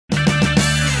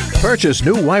Purchase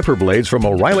new wiper blades from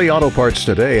O'Reilly Auto Parts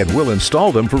today and we'll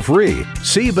install them for free.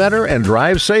 See better and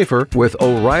drive safer with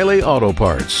O'Reilly Auto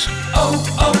Parts.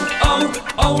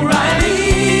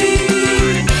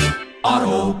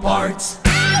 Auto Parts.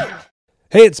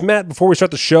 Hey, it's Matt. Before we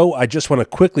start the show, I just want to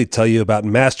quickly tell you about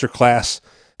Masterclass.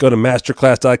 Go to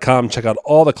masterclass.com, check out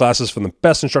all the classes from the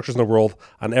best instructors in the world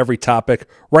on every topic.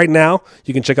 Right now,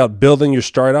 you can check out Building Your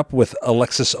Startup with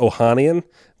Alexis Ohanian,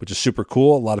 which is super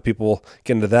cool. A lot of people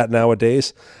get into that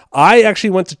nowadays. I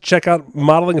actually went to check out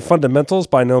Modeling Fundamentals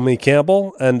by Naomi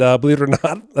Campbell, and believe it or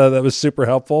not, that was super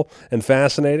helpful and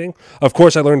fascinating. Of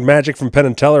course, I learned magic from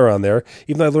Penn & Teller on there,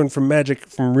 even though I learned from magic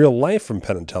from real life from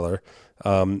Penn & Teller.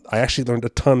 I actually learned a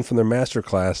ton from their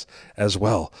masterclass as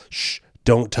well. Shh.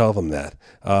 Don't tell them that.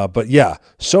 But yeah,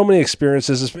 so many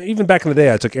experiences. Even back in the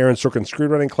day, I took Aaron Sorkin's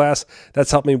screenwriting class. That's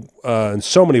helped me in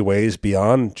so many ways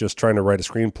beyond just trying to write a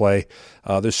screenplay.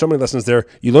 There's so many lessons there.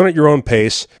 You learn at your own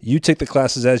pace. You take the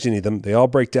classes as you need them. They all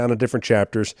break down in different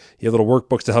chapters. You have little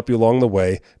workbooks to help you along the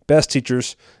way. Best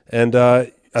teachers. And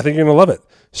I think you're going to love it.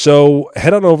 So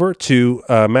head on over to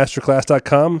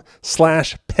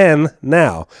masterclass.com/pen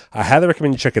now. I highly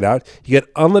recommend you check it out. You get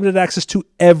unlimited access to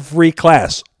every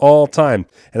class all time.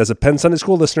 And as a Penn Sunday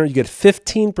School listener, you get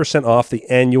 15% off the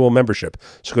annual membership.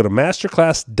 So go to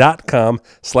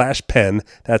masterclass.com/pen.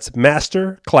 That's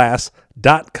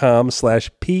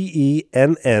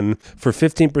masterclass.com/PENN for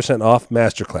 15% off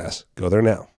Masterclass. Go there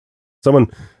now.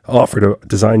 Someone offered to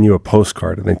design you a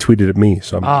postcard, and they tweeted at me,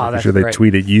 so I'm sure they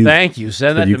tweeted you. Thank you.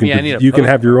 Send that to me. I need you can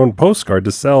have your own postcard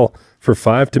to sell for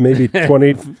 $5 to maybe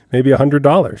 $20, maybe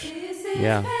 $100.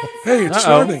 Yeah. Hey, it's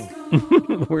starting.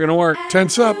 We're going to work.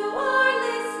 Tense up.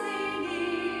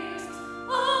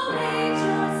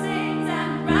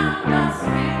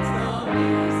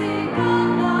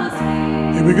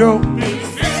 Here we go.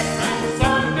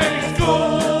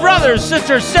 Brothers,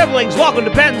 sisters, siblings, welcome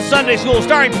to Penn Sunday School,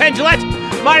 starring Penn Jillette.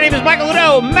 My name is Michael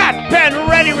Ladeau. Matt Penn,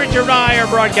 Randy Richard, and I are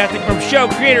broadcasting from Show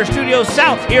Creator Studios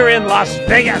South here in Las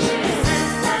Vegas.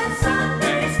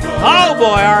 Oh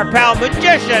boy, our pal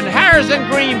magician Harrison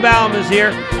Greenbaum is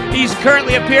here. He's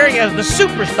currently appearing as the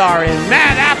superstar in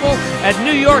Mad Apple at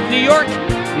New York, New York.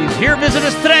 He's here visiting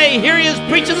us today. Here he is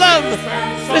preaching love,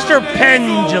 Mr.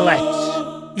 Penn Jillette.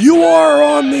 You are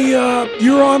on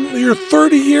you're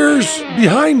 30 years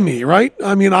behind me, right?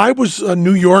 I mean, I was a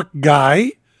New York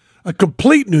guy, a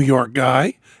complete New York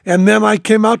guy, and then I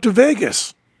came out to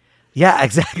Vegas. Yeah,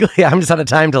 exactly. I'm just on a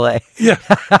time delay. Yeah.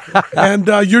 And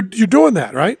you're doing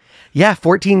that, right? Yeah,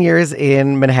 14 years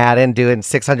in Manhattan, doing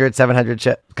 600,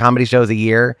 700 comedy shows a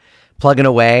year, plugging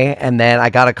away. And then I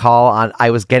got a call I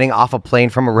was getting off a plane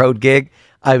from a road gig.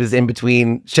 I was in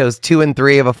between shows 2 and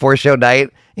 3 of a 4-show night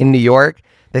in New York.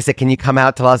 They said, can you come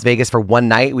out to Las Vegas for one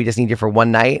night? We just need you for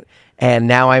one night. And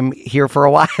now I'm here for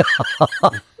a while.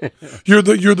 You're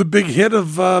the big hit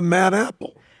of Mad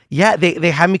Apple. Yeah, they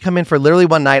had me come in for literally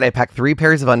one night. I packed 3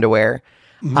 pairs of underwear.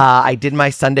 Mm-hmm. I did my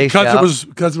Sunday show.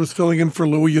 Because it was filling in for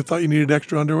Louis, you thought you needed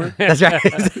extra underwear? That's right,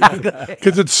 exactly.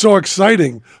 Because it's so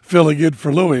exciting filling in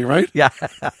for Louis, right? Yeah.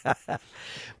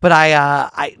 But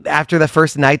I after the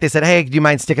first night, they said, hey, do you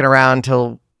mind sticking around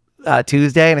till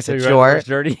Tuesday? And I said, sure.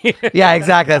 Dirty. Yeah,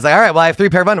 exactly. I was like, all right, well, I have 3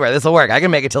 pair of underwear. This will work. I can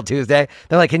make it till Tuesday.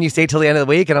 They're like, can you stay till the end of the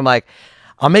week? And I'm like,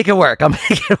 I'll make it work.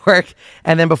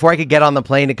 And then before I could get on the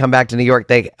plane to come back to New York,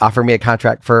 they offered me a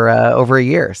contract for over a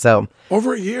year. So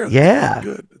over a year. Yeah. That's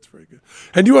good. That's very good.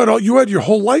 And you had your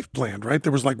whole life planned, right?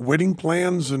 There was like wedding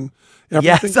plans and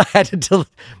everything. Yes, I had to.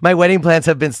 My wedding plans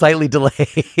have been slightly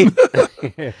delayed.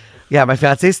 Yeah, my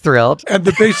fiance's thrilled. And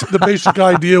the basic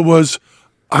idea was,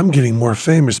 I'm getting more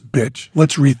famous, bitch.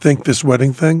 Let's rethink this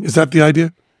wedding thing. Is that the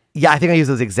idea? Yeah, I think I use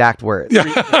those exact words. Yeah.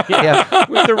 Yeah.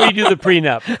 We have to redo the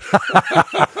prenup.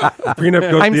 Prenup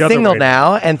goes I'm the other single way.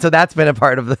 now, and so that's been a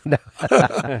part of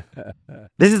the...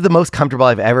 This is the most comfortable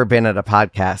I've ever been at a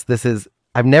podcast.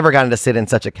 I've never gotten to sit in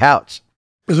such a couch.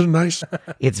 Is it nice?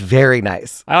 It's very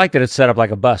nice. I like that it's set up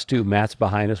like a bus, too. Matt's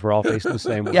behind us. We're all facing the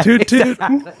same way. Yeah, Toot, toot.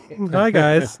 exactly. Hi,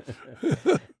 guys.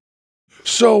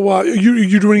 So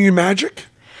you doing any magic?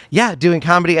 Yeah, doing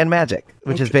comedy and magic,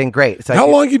 which has been great. So How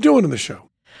long are you doing in the show?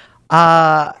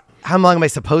 How long am I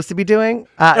supposed to be doing?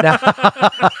 No.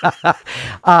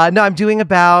 No, I'm doing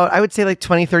about, I would say like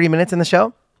 20, 30 minutes in the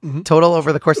show. Total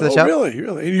over the course of the show. Really?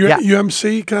 Yeah. You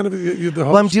MC kind of the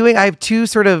host? Well, I have 2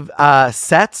 sort of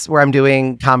sets where I'm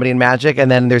doing comedy and magic,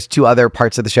 and then there's 2 other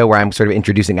parts of the show where I'm sort of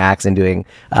introducing acts and doing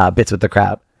bits with the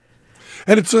crowd.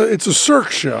 And it's a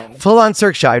Cirque show. Full-on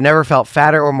Cirque show. I've never felt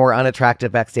fatter or more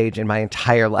unattractive backstage in my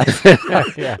entire life.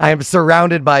 Yeah. I am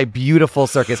surrounded by beautiful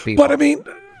circus people. But I mean,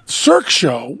 Cirque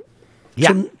show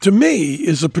Yeah. to me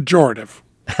is a pejorative.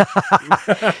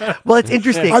 Well, it's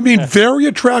interesting. I mean, very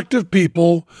attractive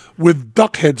people with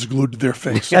duck heads glued to their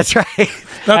face. That's right.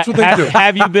 That's what they do.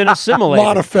 Have you been assimilated? A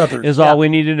lot of feathers. Is all we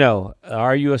need to know.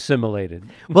 Are you assimilated?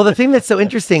 Well, the thing that's so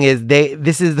interesting is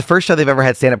this is the first show they've ever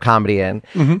had stand-up comedy in.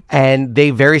 And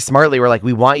they very smartly were like,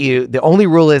 we want you, the only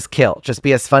rule is kill. Just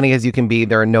be as funny as you can be.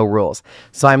 There are no rules.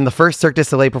 So I'm the first Cirque du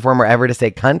Soleil performer ever to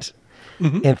say cunt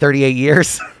in 38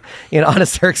 years. On a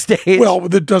Cirque stage.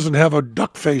 Well, it doesn't have a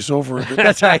duck face over it.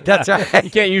 That's right. You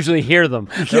can't usually hear them.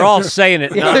 They're all saying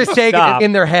it. They're saying it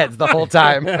in their heads the whole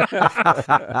time.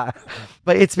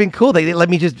 But it's been cool. They let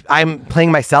me I'm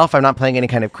playing myself. I'm not playing any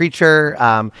kind of creature.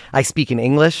 I speak in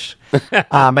English.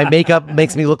 My makeup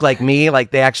makes me look like me.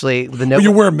 Like they actually,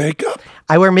 You wear makeup?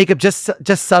 I wear makeup, just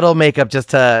subtle makeup, so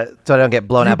I don't get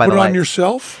blown out by the light. Put it on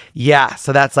yourself? Yeah.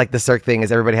 So that's like the Cirque thing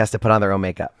is everybody has to put on their own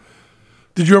makeup.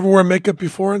 Did you ever wear makeup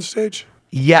before on stage?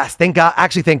 Yes, thank God.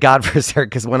 Actually, thank God for Cirque,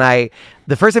 because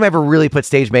the first time I ever really put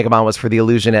stage makeup on was for The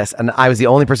Illusionist, and I was the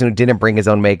only person who didn't bring his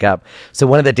own makeup. So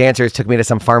one of the dancers took me to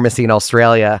some pharmacy in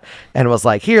Australia and was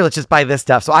like, "Here, let's just buy this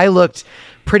stuff." So I looked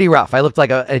pretty rough. I looked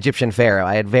like an Egyptian pharaoh.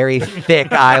 I had very thick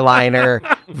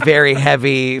eyeliner, very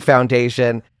heavy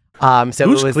foundation.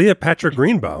 Who's Cleopatra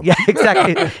Greenbaum? Yeah,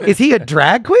 exactly. Is he a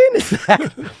drag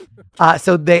queen?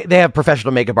 So they have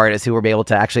professional makeup artists who were able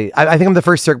to actually, I think I'm the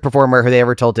first Cirque performer who they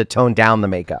ever told to tone down the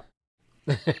makeup.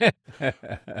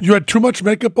 You had too much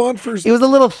makeup on first? It was a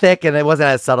little thick and it wasn't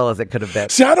as subtle as it could have been.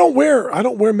 See, I don't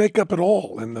wear makeup at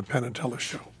all in the Penn and Teller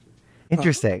show.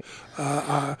 Interesting.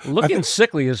 Looking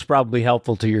sickly is probably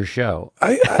helpful to your show.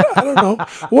 I don't know.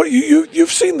 What you've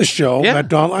seen the show, Yeah. Matt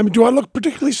Donald. I mean, do I look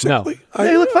particularly sickly? No,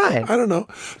 you look fine. I don't know.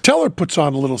 Teller puts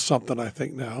on a little something, I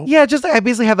think, now. Yeah, I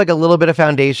basically have like a little bit of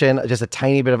foundation, just a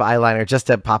tiny bit of eyeliner, just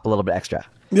to pop a little bit extra.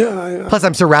 Yeah. Plus,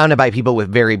 I'm surrounded by people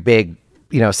with very big,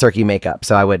 Cirque makeup,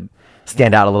 so I would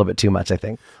stand out a little bit too much, I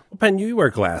think. Well, Penn, you wear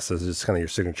glasses. It's kind of your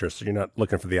signature, so you're not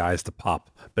looking for the eyes to pop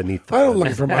beneath them. I don't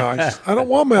look for my eyes. I don't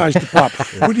want my eyes to pop.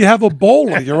 When you have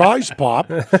Ebola, your eyes pop.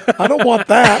 I don't want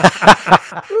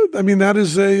that. I mean, that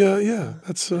is Yeah.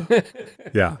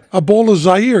 Ebola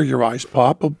Zaire, your eyes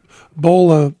pop.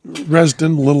 Ebola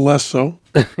Resden, a little less so.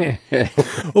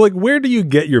 Well, where do you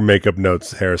get your makeup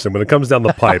notes, Harrison? When it comes down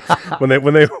the pipe, when it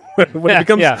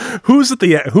becomes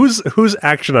whose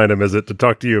action item is it to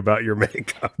talk to you about your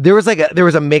makeup? There was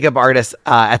a makeup artist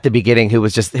at the beginning who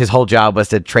was just his whole job was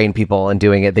to train people in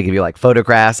doing it. They give you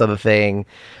photographs of the thing.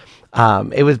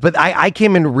 But I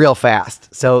came in real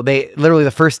fast. So they literally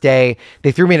the first day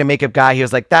they threw me in a makeup guy. He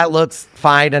was like, "That looks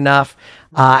fine enough,"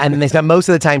 and then they spent most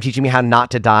of the time teaching me how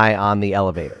not to die on the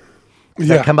elevator.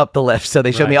 So I come up the lift. So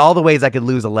they showed me all the ways I could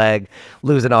lose a leg,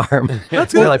 lose an arm.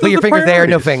 That's They're like, put your fingers there,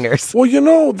 no fingers. Well,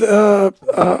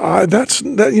 that's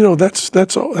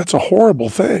a horrible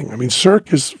thing. I mean, Cirque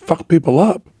has fucked people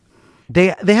up.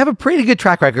 They have a pretty good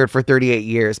track record for 38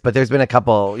 years, but there's been a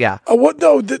couple, yeah.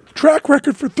 The track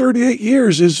record for 38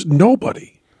 years is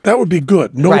nobody. That would be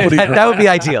good. Nobody. Right. That would be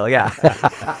ideal, yeah.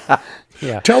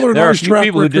 Yeah. Teller and there are a I's few track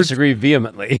people who record disagree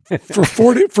vehemently. for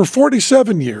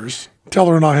 47 years.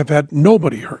 Teller and I have had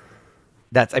nobody hurt.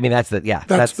 That's what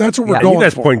we're going You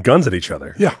guys for. point guns at each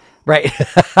other. Yeah. Right.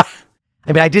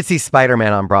 I mean, I did see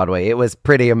Spider-Man on Broadway. It was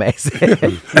pretty amazing.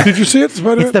 Did you see it,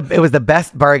 Spider-Man? It was the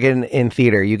best bargain in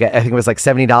theater. I think it was like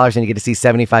 $70 and you get to see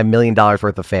 $75 million worth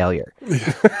of failure.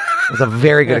 It was a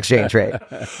very good exchange rate.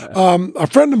 A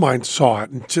friend of mine saw it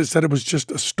and just said it was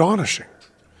just astonishing.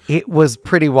 It was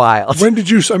pretty wild. When did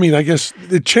you? I mean, I guess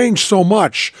it changed so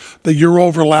much that your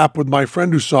overlap with my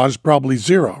friend who saw it is probably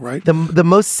zero, right? The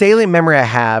most salient memory I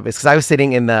have is because I was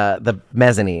sitting in the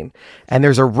mezzanine, and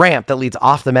there's a ramp that leads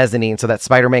off the mezzanine so that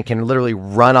Spider-Man can literally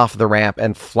run off the ramp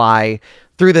and fly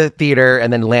through the theater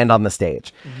and then land on the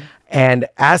stage. Mm-hmm. And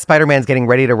as Spider-Man's getting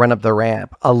ready to run up the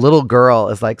ramp, a little girl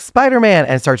is like, "Spider-Man,"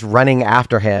 and starts running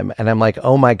after him. And I'm like,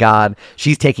 oh my God,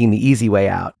 she's taking the easy way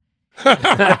out.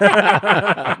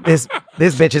 This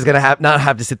bitch is gonna not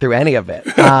have to sit through any of it.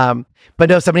 But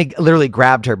no, somebody literally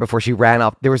grabbed her before she ran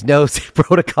off. There was no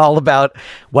protocol about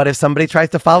what if somebody tries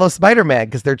to follow Spider-Man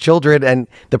because they're children and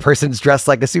the person's dressed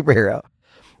like a superhero.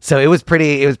 So it was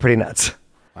pretty nuts.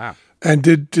 Wow. And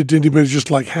did anybody just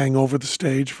hang over the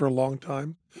stage for a long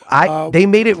time? They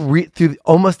made it through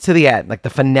almost to the end, like the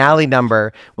finale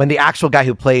number, when the actual guy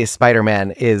who plays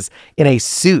Spider-Man is in a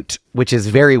suit, which is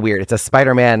very weird. It's a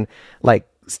Spider-Man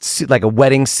suit, like a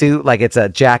wedding suit, like it's a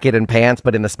jacket and pants,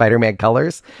 but in the Spider-Man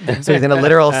colors. So he's in a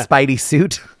literal Spidey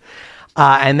suit.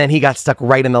 And then he got stuck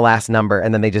right in the last number,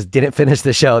 and then they just didn't finish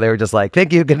the show. They were just like,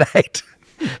 "Thank you, good night."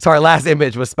 So our last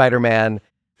image was Spider-Man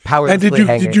powerlessly And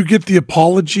hanging. did you get the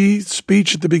apology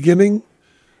speech at the beginning?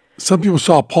 Some people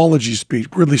saw apology speech.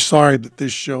 Really sorry that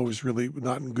this show is really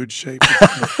not in good shape.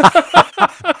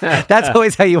 That's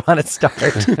always how you want to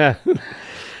start.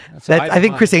 I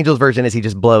think Chris Angel's version is he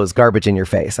just blows garbage in your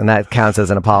face, and that counts as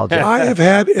an apology. I have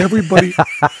had everybody.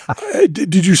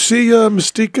 Did you see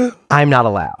Mystica? I'm not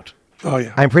allowed. Oh,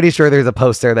 yeah. I'm pretty sure there's a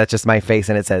poster that's just my face,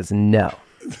 and it says no.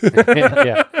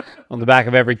 Yeah, on the back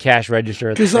of every cash register.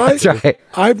 Because That's right.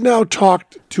 I've now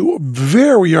talked to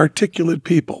very articulate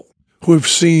people who have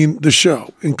seen the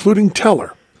show, including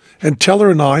Teller. And Teller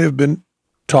and I have been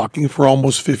talking for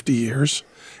almost 50 years,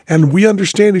 and we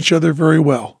understand each other very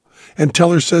well. And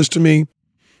Teller says to me,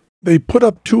 they put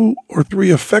up 2 or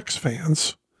 3 effects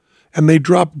fans, and they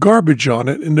drop garbage on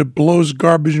it, and it blows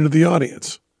garbage into the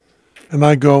audience. And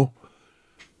I go,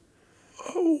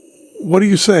 what are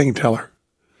you saying, Teller?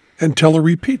 And Teller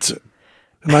repeats it.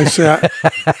 And I say,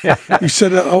 he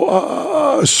said,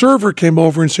 a server came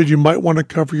over and said, you might want to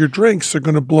cover your drinks. They're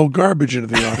going to blow garbage into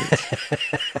the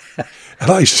audience. And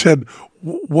I said,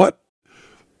 what?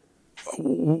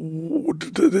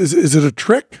 Is it a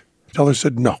trick? Teller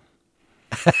said, no.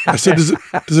 I said,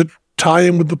 does it tie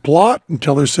in with the plot? And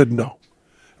Teller said, no.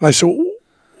 And I said,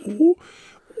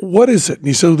 what is it? And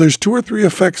he said, there's 2 or 3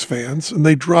 effects fans, and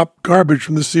they drop garbage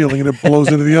from the ceiling, and it blows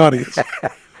into the audience.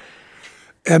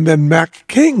 And then Mac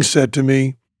King said to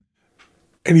me,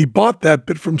 and he bought that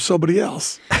bit from somebody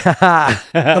else. And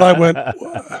I went,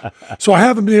 so I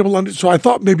haven't been able to, so I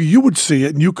thought maybe you would see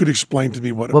it and you could explain to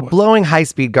me what it was. Well, blowing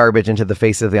high-speed garbage into the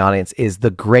face of the audience is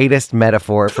the greatest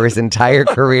metaphor for his entire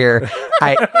career.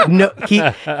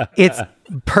 It's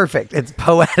perfect. It's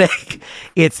poetic.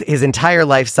 It's his entire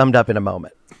life summed up in a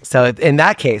moment. So in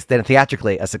that case, then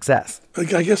theatrically, a success.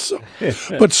 I guess so.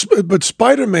 But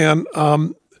Spider-Man,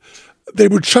 they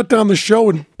would shut down the show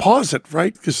and pause it,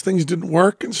 right? Because things didn't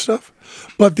work and stuff.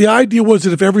 But the idea was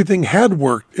that if everything had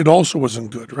worked, it also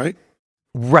wasn't good, right?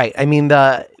 Right. I mean,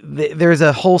 there's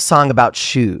a whole song about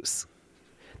shoes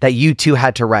that U2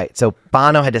 had to write. So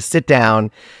Bono had to sit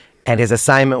down, and his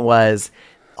assignment was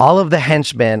all of the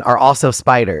henchmen are also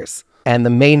spiders. And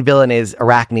the main villain is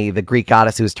Arachne, the Greek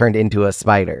goddess who's turned into a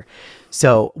spider.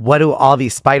 So what do all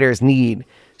these spiders need?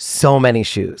 So many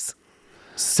shoes.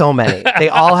 So many. They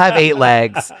all have 8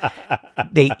 legs.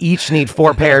 They each need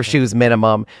 4 pair of shoes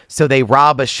minimum. So they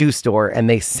rob a shoe store and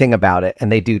they sing about it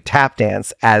and they do tap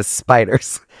dance as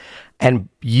spiders. And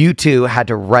U2 had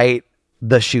to write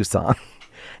the shoe song.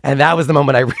 And that was the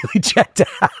moment I really checked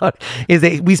out.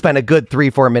 We spent a good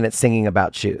 3-4 minutes singing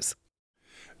about shoes.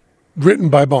 Written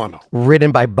by Bono.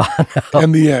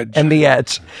 And The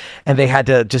Edge. And they had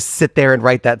to just sit there and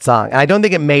write that song. And I don't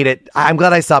think it made it. I'm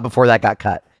glad I saw it before that got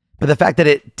cut. But the fact that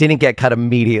it didn't get cut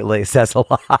immediately says a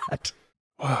lot.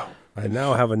 Wow. I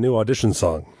now have a new audition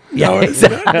song. Yeah, Now,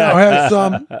 exactly.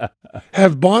 now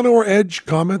have Bono or Edge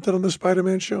commented on the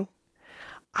Spider-Man show?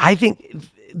 I think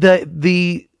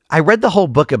I read the whole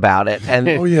book about it, and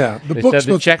Oh yeah, the They book's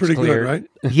said the check's pretty cleared. good,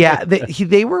 right? yeah,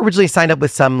 they were originally signed up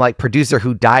with some like producer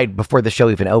who died before the show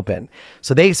even opened,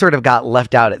 so they sort of got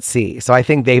left out at sea. So I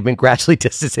think they've been gradually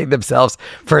distancing themselves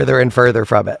further and further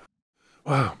from it.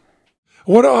 Wow.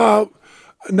 What?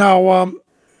 Now,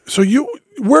 so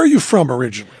where are you from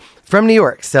originally? From New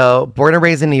York, so born and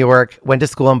raised in New York. Went to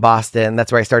school in Boston.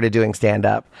 That's where I started doing stand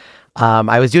up.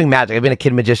 I was doing magic. I've been a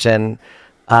kid magician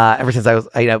ever since I was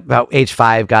about age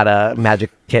 5. Got a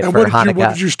magic kit And for what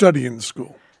Hanukkah. did you study in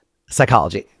school?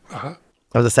 Psychology. I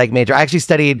was a psych major. I actually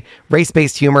studied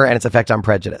race-based humor and its effect on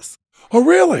prejudice. Oh,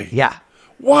 really? Yeah.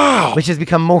 Wow. Which has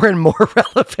become more and more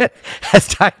relevant as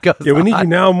time goes on. Yeah, we need you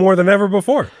now more than ever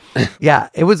before. Yeah,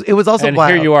 it was also And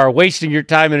wild. here you are wasting your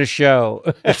time in a show.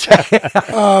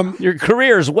 Your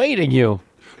career is waiting you.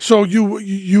 So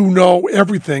you know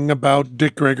everything about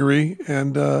Dick Gregory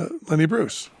and Lenny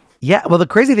Bruce. Yeah, well, the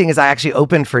crazy thing is I actually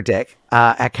opened for Dick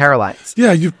at Caroline's.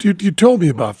 Yeah, you told me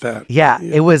about that. Yeah,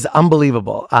 it was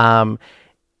unbelievable.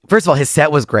 First of all, his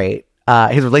set was great.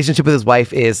 His relationship with his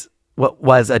wife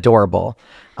was adorable.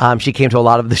 She came to a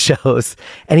lot of the shows,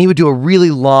 and he would do a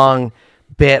really long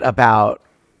bit about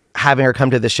having her come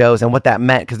to the shows and what that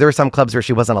meant, because there were some clubs where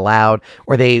she wasn't allowed,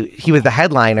 or he was the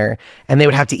headliner and they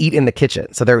would have to eat in the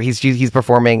kitchen. So he's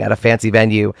performing at a fancy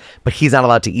venue, but he's not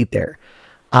allowed to eat there.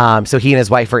 So he and his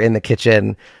wife are in the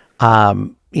kitchen.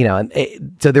 So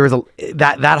there was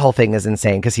that whole thing is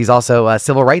insane, because he's also a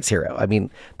civil rights hero. I mean,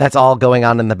 that's all going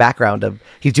on in the background of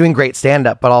he's doing great stand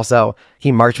up, but also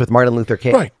he marched with Martin Luther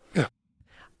King. Right. Yeah.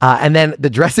 And then the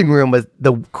dressing room was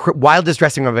the wildest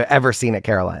dressing room I've ever seen at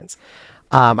Caroline's.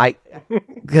 I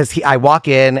walk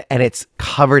in and it's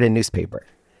covered in newspaper.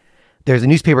 There's a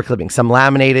newspaper clipping, some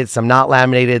laminated, some not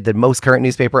laminated, the most current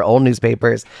newspaper, old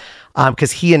newspapers.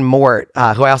 Because he and Mort,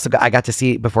 who I got to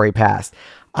see before he passed,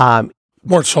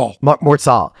 Mort Saul. Mort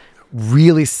Saul,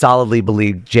 really solidly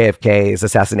believed JFK's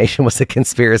assassination was a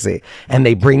conspiracy, and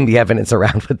they bring the evidence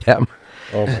around with them.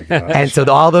 Oh my god! And so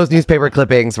all those newspaper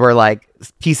clippings were like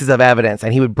pieces of evidence,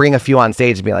 and he would bring a few on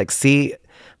stage and be like, "See,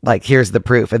 like here's the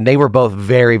proof." And they were both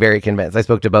very, very convinced. I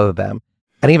spoke to both of them,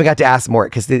 and I even got to ask Mort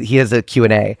because he has a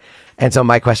Q&A. And so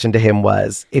my question to him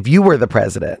was, if you were the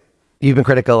president, you've been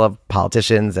critical of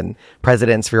politicians and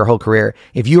presidents for your whole career.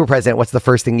 If you were president, what's the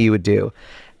first thing you would do?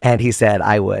 And he said,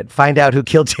 I would find out who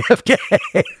killed JFK.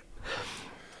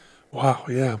 Wow,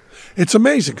 yeah. It's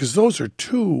amazing because those are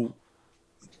two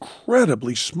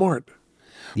incredibly smart.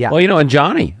 Yeah. Well, and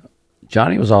Johnny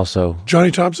was also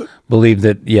Johnny Thompson? believed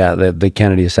that, the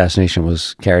Kennedy assassination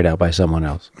was carried out by someone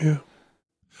else. Yeah.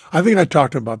 I think I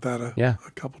talked about that a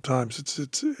couple times.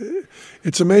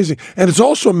 It's amazing. And it's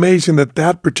also amazing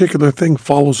that particular thing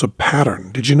follows a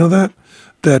pattern. Did you know that?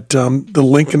 That the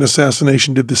Lincoln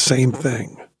assassination did the same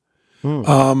thing.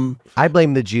 I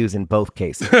blame the Jews in both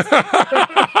cases.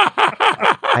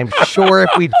 I'm sure if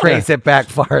we trace it back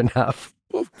far enough,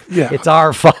 it's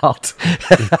our fault.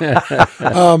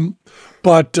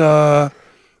 But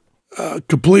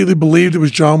completely believed it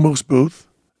was John Wilkes Booth.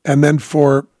 And then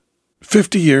for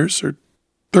 50 years or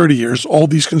 30 years, all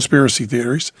these conspiracy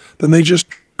theories, then they just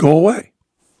go away.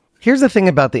 Here's the thing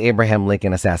about the Abraham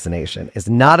Lincoln assassination is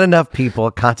not enough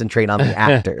people concentrate on the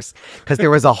actors because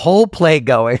there was a whole play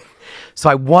going. So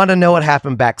I want to know what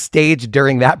happened backstage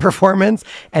during that performance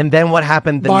and then what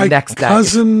happened the next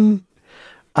day.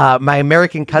 My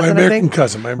American Cousin, I think,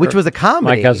 which was a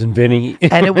comedy. My Cousin Vinny.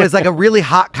 And it was like a really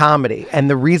hot comedy. And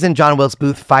the reason John Wilkes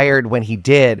Booth fired when he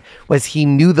did was he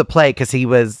knew the play because he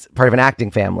was part of an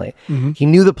acting family. Mm-hmm. He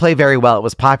knew the play very well. It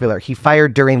was popular. He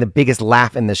fired during the biggest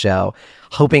laugh in the show,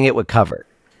 hoping it would cover.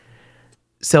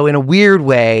 So in a weird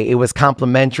way, it was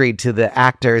complimentary to the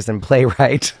actors and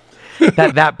playwright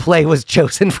that play was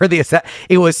chosen for the...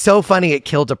 It was so funny it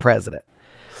killed a president.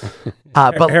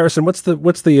 But Harrison, what's the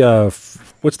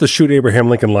shoot Abraham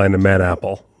Lincoln line in Mad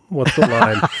Apple? What's the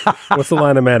line? What's the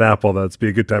line of Mad Apple that'd be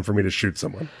a good time for me to shoot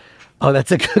someone? Oh,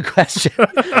 that's a good question.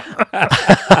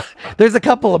 There's a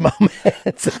couple of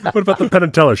moments. What about the Penn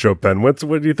and Teller show, Penn? What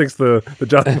do you think's the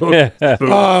John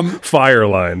Wilkes fire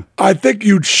line? I think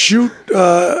you'd shoot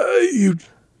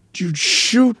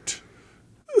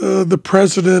the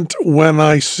president when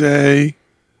I say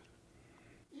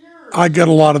I get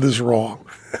a lot of this wrong.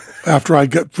 After I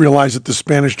realized that the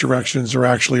Spanish directions are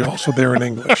actually also there in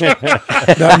English.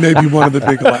 That may be one of the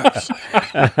big laughs.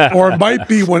 Or it might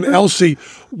be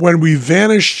when we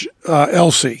vanish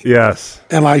Elsie. Yes.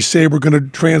 And I say we're going to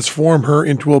transform her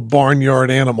into a barnyard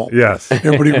animal. Yes.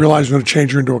 Everybody realizes we're going to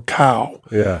change her into a cow.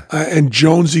 Yeah. And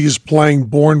Jonesy is playing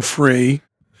Born Free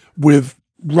with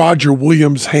Roger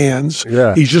Williams' hands.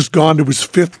 Yeah. He's just gone to his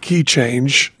fifth key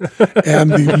change, and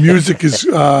the music is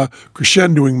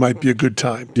crescendoing. Might be a good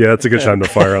time. Yeah, that's a good time to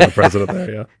fire on the president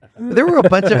there, yeah. There were a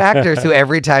bunch of actors who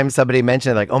every time somebody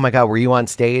mentioned it, like, oh my God, were you on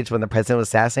stage when the president was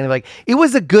assassinated? Like, it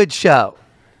was a good show.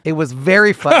 It was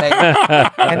very funny.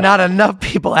 And not enough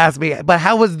people asked me, but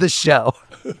how was the show?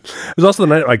 It was also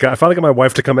the night I finally got my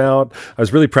wife to come out. I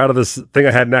was really proud of this thing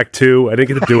I had in Act 2. I didn't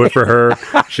get to do it for her.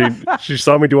 She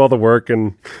saw me do all the work,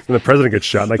 and the president gets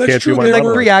shot, and I can't do my like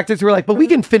work. 3 actors who were like, but we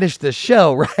can finish the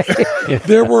show, right?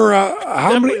 There were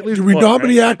how many? Do we know how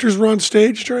many actors were on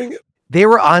stage during it? They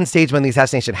were on stage when the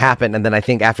assassination happened, and then I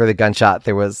think after the gunshot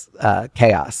there was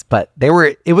chaos. But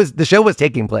the show was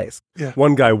taking place. Yeah.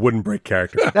 One guy wouldn't break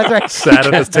character. That's right. Sat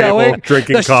at his table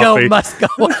drinking the coffee. The show must go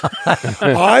on.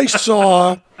 I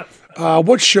saw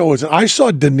what show is it? I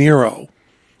saw De Niro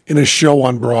in a show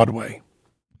on Broadway,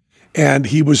 and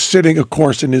he was sitting, of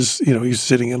course, in his he's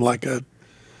sitting in like a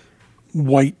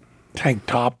white tank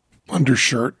top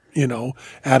undershirt,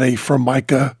 at a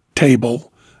Formica table.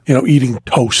 Eating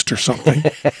toast or something.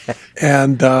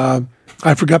 And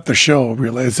I forgot the show,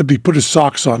 really. Except he put his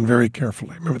socks on very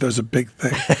carefully. Remember, that was a big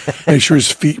thing. Made sure his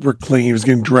feet were clean. He was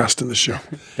getting dressed in the show.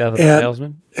 Death of the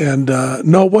Salesman? And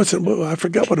no, it wasn't. I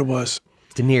forgot what it was.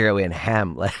 De Niro in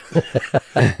Hamlet.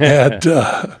 And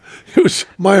it was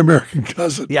My American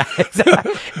Cousin. Yeah,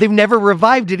 exactly. They've never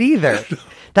revived it either.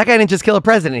 That guy didn't just kill a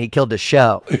president, he killed a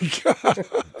show.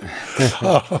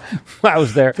 I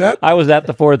was there. I was at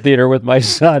the Ford Theater with my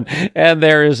son, and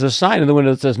there is a sign in the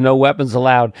window that says no weapons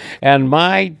allowed. And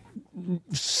my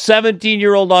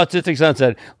 17-year-old autistic son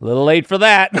said, a little late for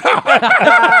that.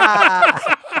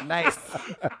 Nice.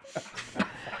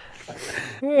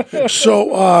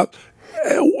 So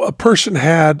a person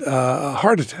had a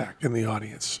heart attack in the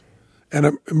audience.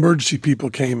 and emergency people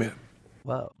came in.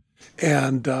 Whoa.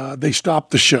 And they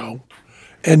stopped the show.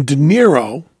 And De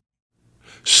Niro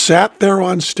sat there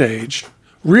on stage,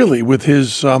 really with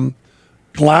his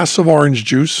glass of orange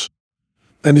juice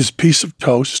and his piece of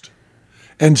toast,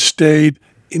 and stayed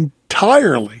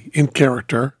entirely in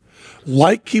character,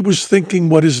 like he was thinking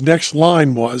what his next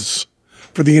line was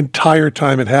for the entire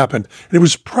time it happened. And it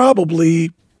was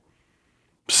probably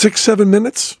 6-7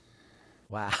 minutes.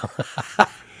 Wow.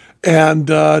 And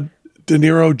De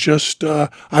Niro just,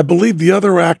 I believe the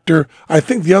other actor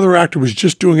was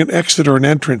just doing an exit or an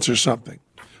entrance or something.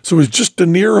 So it was just De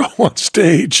Niro on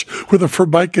stage with a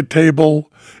Formica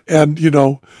table and,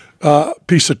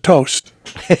 piece of toast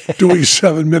doing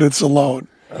 7 minutes alone.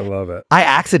 I love it. I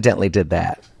accidentally did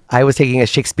that. I was taking a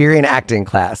Shakespearean acting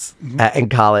class in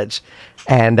college,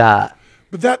 and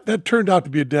but that turned out to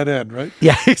be a dead end, right?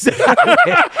 yeah, exactly.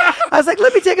 I was like,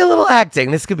 let me take a little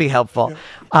acting. This could be helpful.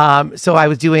 So I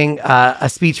was doing a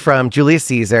speech from Julius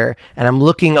Caesar, and I'm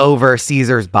looking over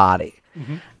Caesar's body.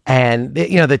 And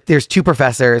there's two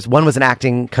professors. One was an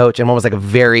acting coach, and one was like a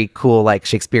very cool like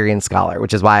Shakespearean scholar,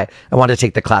 which is why I wanted to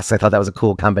take the class. I thought that was a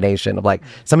cool combination of like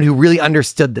somebody who really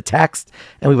understood the text,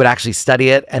 and we would actually study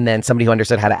it, and then somebody who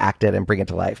understood how to act it and bring it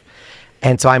to life.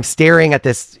 And so I'm staring at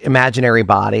this imaginary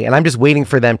body, and I'm just waiting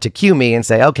for them to cue me and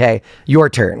say, okay,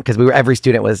 your turn. Because every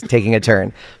student was taking a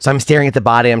turn. So I'm staring at the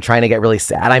body. I'm trying to get really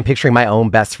sad. I'm picturing my own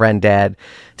best friend dead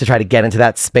to try to get into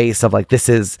that space of like, this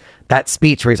is that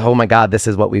speech where he's, oh my God, this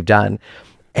is what we've done.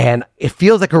 And it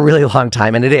feels like a really long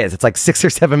time. And it is. It's like 6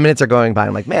 or 7 minutes are going by.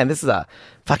 I'm like, man, this is a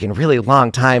fucking really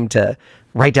long time to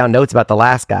write down notes about the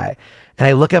last guy. And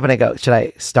I look up and I go, should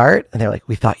I start? And they're like,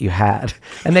 we thought you had.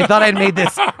 And they thought I'd made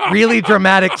this really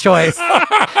dramatic choice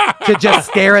to just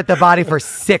stare at the body for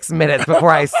 6 minutes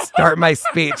before I start my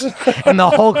speech. And the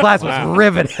whole class was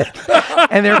riveted.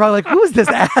 And they were probably like, who is this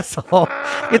asshole?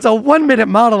 It's a 1 minute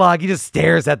monologue. He just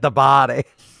stares at the body.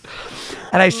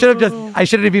 And I shouldn't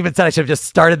have even said I should have just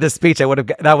started this speech. That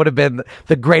would have been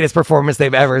the greatest performance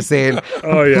they've ever seen,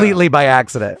 completely by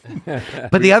accident.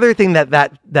 But the other thing that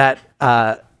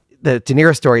the De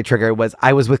Niro story trigger was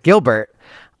I was with Gilbert.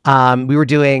 We were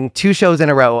doing 2 shows in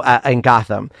a row in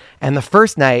Gotham. And the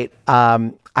first night,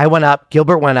 I went up,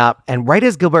 Gilbert went up, and right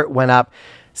as Gilbert went up,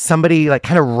 somebody like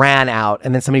kind of ran out,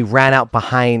 and then somebody ran out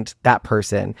behind that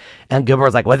person. And Gilbert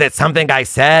was like, was it something I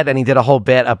said? And he did a whole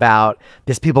bit about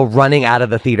this people running out of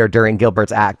the theater during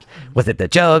Gilbert's act. Was it the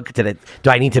joke? Do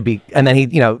I need to be? And then he,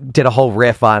 did a whole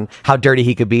riff on how dirty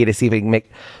he could be to see if he can make.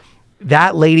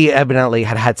 That lady evidently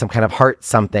had some kind of heart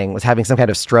something, was having some kind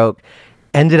of stroke,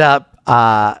 ended up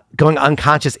going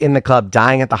unconscious in the club,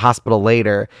 dying at the hospital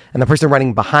later. And the person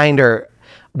running behind her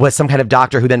was some kind of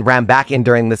doctor who then ran back in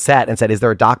during the set and said, is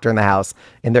there a doctor in the house?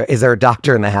 And is there a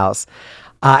doctor in the house?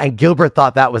 And Gilbert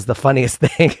thought that was the funniest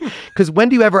thing. Because when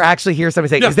do you ever actually hear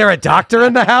somebody say, is there a doctor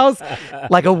in the house?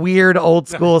 Like a weird old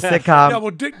school sitcom. Yeah,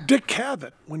 well, Dick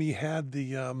Cavett, when he had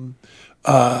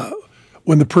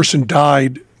when the person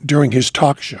died during his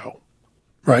talk show,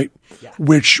 right? Yeah.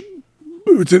 Which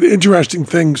it's an interesting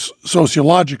thing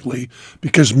sociologically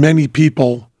because many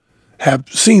people have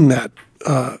seen that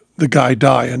the guy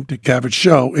die on Dick Cavett's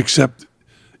show, except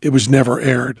it was never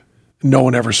aired. No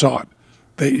one ever saw it.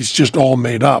 It's just all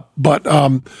made up. But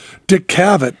Dick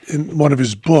Cavett, in one of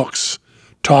his books,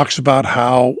 talks about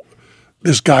how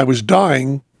this guy was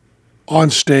dying on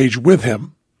stage with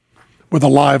him, with a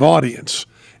live audience,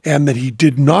 and that he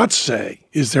did not say,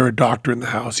 is there a doctor in the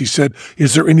house? He said,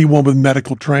 is there anyone with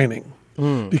medical training?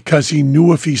 Because he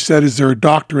knew if he said, is there a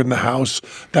doctor in the house,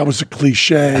 that was a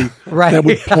cliche that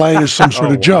would play as some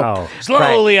sort of joke. Wow.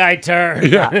 Slowly I turn.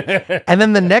 Yeah. And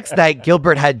then the next night,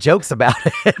 Gilbert had jokes about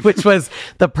it, which was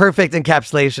the perfect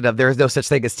encapsulation of there is no such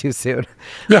thing as too soon.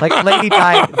 Like, lady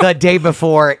died the day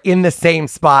before in the same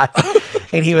spot.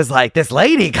 And he was like, this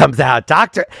lady comes out,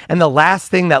 doctor. And the last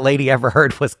thing that lady ever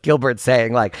heard was Gilbert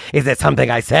saying, like, is it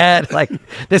something I said? Like,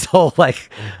 this whole,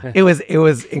 like, it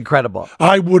was incredible.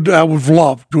 I would have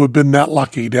loved to have been that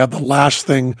lucky to have the last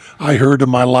thing I heard in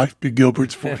my life be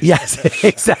Gilbert's voice. Yes,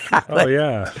 exactly. Oh,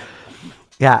 yeah.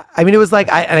 Yeah. I mean, it was like,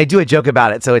 I do a joke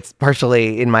about it, so it's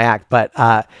partially in my act, but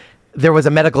there was a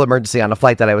medical emergency on a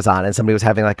flight that I was on, and somebody was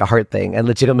having like a heart thing, and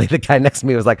legitimately the guy next to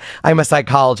me was like, I'm a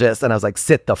psychologist, and I was like,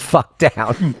 sit the fuck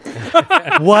down.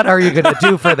 What are you going to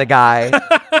do for the guy?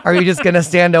 Are you just going to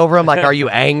stand over him? Like, are you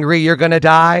angry you're going to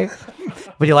die?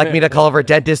 Would you like me to call over a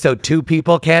dentist so 2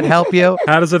 people can't help you?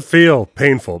 How does it feel?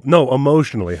 Painful. No,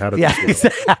 emotionally. How does it feel?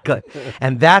 Exactly.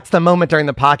 And that's the moment during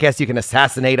the podcast you can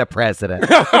assassinate a president.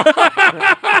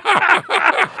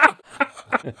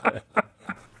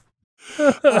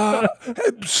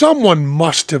 Someone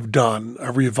must have done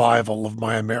a revival of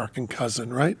My American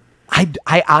Cousin, right?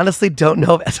 I honestly don't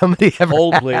know if somebody ever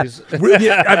Hold, had. please.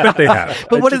 Yeah, I bet they have.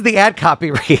 But what does the ad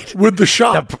copy read? With the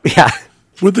shot. Yeah.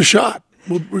 With the shot.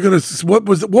 We're gonna. What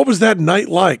was that night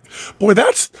like? Boy,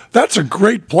 that's a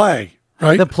great play,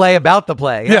 right? The play about the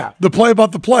play. Yeah, the play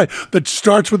about the play that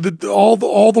starts with all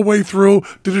the way through,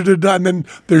 and then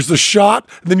there's the shot,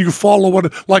 and then you follow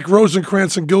like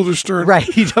Rosencrantz and Guildenstern. Right.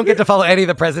 You don't get to follow any of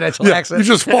the presidential Yeah, accents.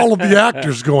 you just follow the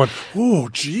actors going, oh,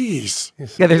 geez.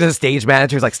 Yeah, there's a stage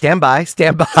manager who's like, stand by.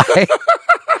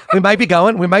 We might be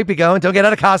going. Don't get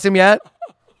out of costume yet.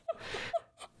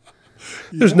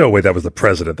 There's no way that was the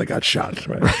president that got shot,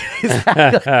 right?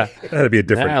 That had to be a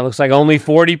different. Yeah, it looks like only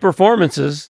 40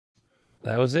 performances.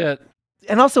 That was it.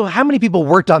 And also, how many people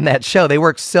worked on that show? They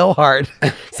worked so hard.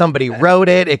 Somebody wrote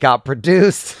it. It got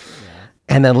produced.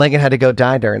 And then Lincoln had to go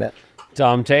die during it.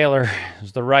 Tom Taylor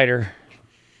is the writer.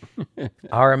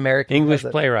 Our American English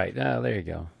president. playwright. Oh, there you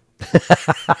go.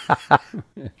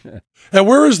 And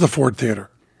where is the Ford Theater?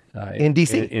 In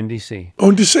D.C. In D.C. Oh,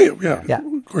 in D.C. Yeah. Yeah.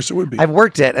 Of course it would be. I've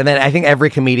worked it, and then I think every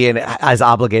comedian is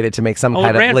obligated to make some Oh,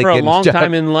 kind it of ran Lincoln for a long joke.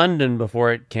 time in London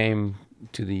before it came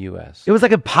to the U.S. It was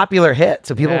like a popular hit,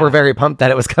 so people Yeah. were very pumped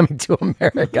that it was coming to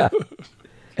America.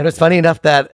 And it was funny enough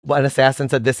that one assassin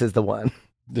said, "This is the one."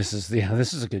 This is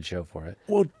a good show for it.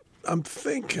 Well, I'm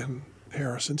thinking,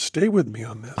 Harrison, stay with me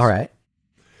on this. All right.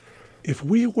 If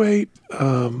we wait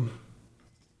 2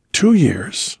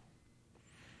 years,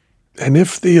 and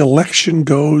if the election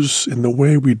goes in the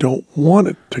way we don't want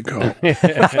it to go,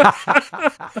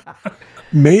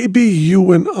 maybe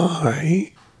you and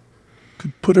I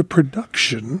could put a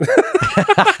production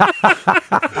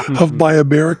of My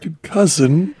American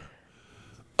Cousin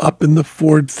up in the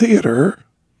Ford Theater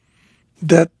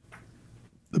that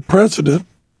the president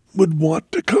would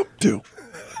want to come to.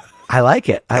 I like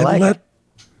it. I And like let it.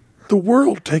 the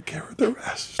world take care of the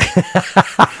rest.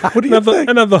 What do you think?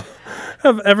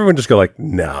 Have everyone just go like,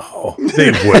 no, they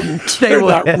wouldn't. They're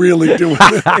not really doing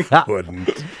it. They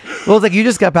wouldn't. Well, it's like you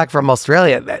just got back from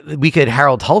Australia. We could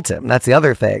Harold Holt him. That's the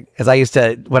other thing. As I used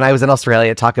to, when I was in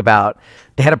Australia, talk about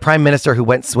they had a prime minister who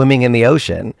went swimming in the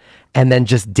ocean and then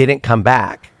just didn't come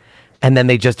back. And then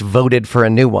they just voted for a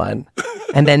new one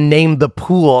and then named the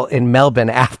pool in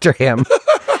Melbourne after him,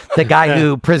 the guy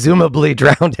who presumably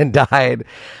drowned and died.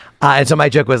 And so my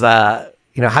joke was, how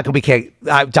come we can't,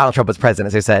 Donald Trump was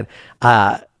president, as I said,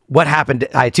 what happened?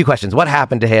 I had two questions. What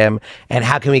happened to him? And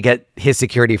how can we get his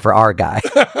security for our guy?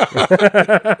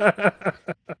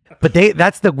 But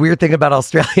that's the weird thing about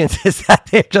Australians is that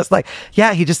they're just like,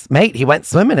 yeah, he went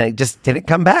swimming and he just didn't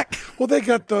come back. Well, they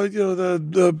got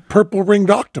the purple ringed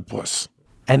octopus.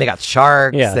 And they got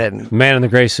sharks Yeah, and man in the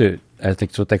gray suit. I think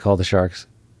it's what they call the sharks.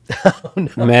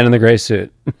 Man in the gray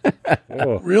suit.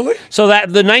 Really? So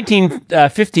that the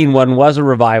 1915 one was a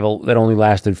revival that only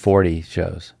lasted 40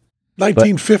 shows.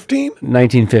 1915?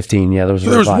 1915, yeah, there was. So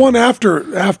there was one after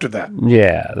that.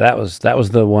 Yeah, that was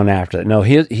the one after that. No,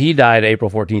 he died April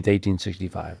 14th,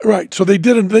 1865. Right. So they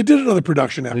did another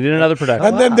production after. They did another production,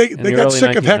 And then they in the got early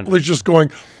sick of 1900s. hecklers just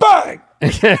going, bang!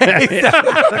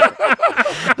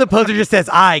 the poster just says,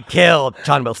 I killed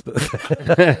John Wilkes Booth.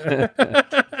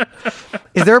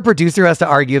 Is there a producer who has to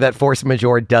argue that force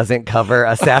majeure doesn't cover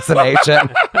assassination?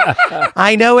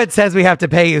 I know it says we have to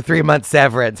pay you 3 months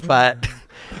severance, but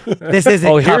this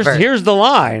isn't covered. Here's the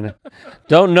line.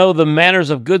 Don't know the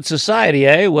manners of good society,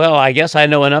 eh? Well, I guess I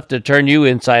know enough to turn you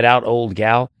inside out, old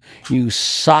gal. You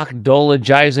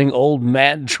sock-dologizing old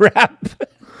man trap.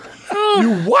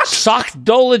 You what?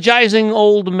 Sock-dologizing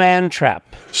old man trap.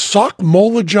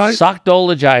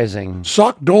 Sock-dologizing?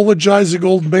 Sock-dologizing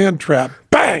old man trap.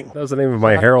 Bang! That was the name of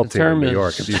my Herald team in New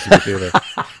York at DCB Theater.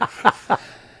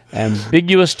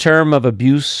 Ambiguous term of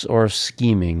abuse or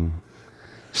scheming.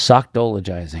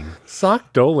 Sock-dologizing.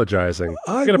 Sock-dologizing.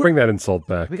 I got to bring that insult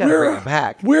back. We got to bring it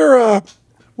back. We're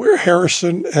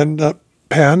Harrison and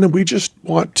Penn, and we just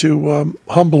want to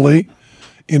humbly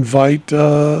invite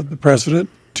the president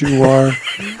to our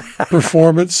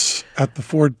performance at the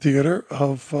Ford Theater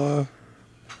of Our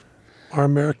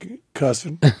American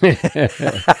Cousin.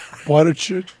 Why don't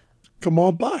you come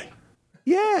on by?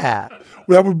 Yeah.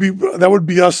 That would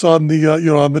be us on the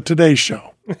on the Today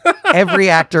Show. Every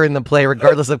actor in the play,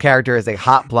 regardless of character, is a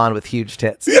hot blonde with huge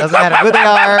tits. Doesn't matter who they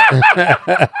are.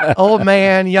 Old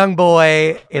man, young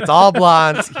boy. It's all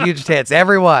blondes, huge tits.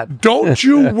 Everyone. Don't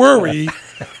you worry,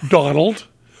 Donald.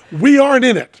 We aren't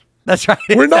in it. That's right.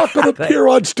 We're not going to appear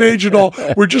on stage at all.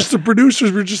 We're just the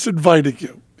producers. We're just inviting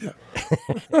you. Yeah.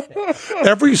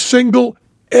 Every single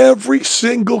every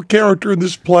single character in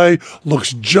this play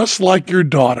looks just like your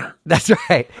daughter. That's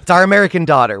right. It's our American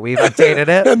daughter. We've updated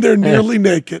it. And they're nearly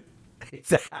naked.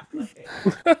 Exactly.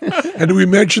 And we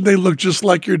mentioned they look just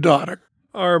like your daughter.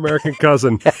 Our American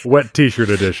cousin, wet T-shirt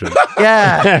edition.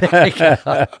 Yeah. There you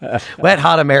go. Wet,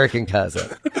 hot American cousin.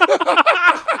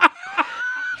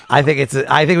 I think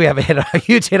we have a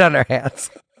huge hit on our hands.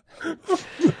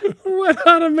 Wet,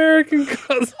 hot American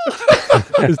cousin.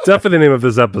 It's definitely the name of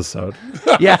this episode.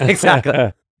 Yeah,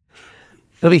 exactly.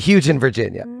 It'll be huge in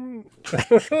Virginia.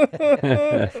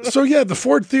 So yeah, the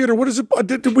Ford Theater. What is it?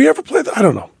 Did we ever play that? I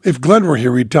don't know. If Glenn were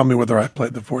here, he'd tell me whether I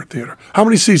played the Ford Theater. How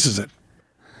many seats is it?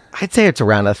 I'd say it's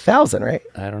around 1,000, right?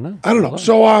 I don't know. I don't know.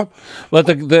 So, But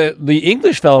the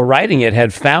English fellow writing it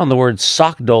had found the word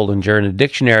sockdolinger in a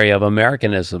dictionary of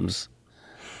Americanisms.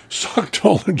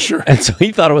 Sockdolinger. And so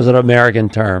he thought it was an American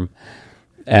term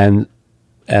and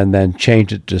then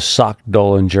changed it to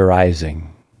sockdolingerizing.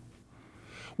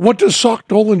 What does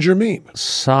Sockdolinger mean?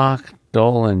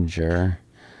 Sockdolinger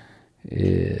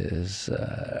is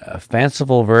a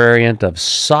fanciful variant of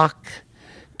sock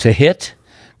to hit.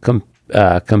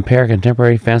 Compare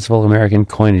contemporary fanciful American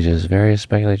coinages, various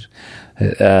speculations.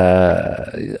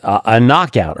 A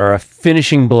knockout or a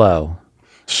finishing blow.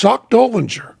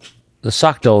 Sockdolinger. The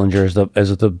sockdolinger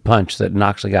is the punch that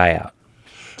knocks the guy out.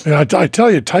 And I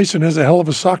tell you, Tyson has a hell of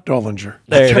a Sockdolinger.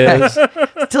 There it is.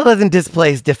 Still doesn't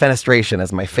displace defenestration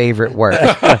as my favorite word.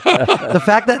 The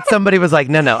fact that somebody was like,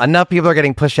 no, enough people are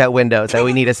getting pushed out windows that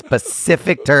we need a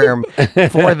specific term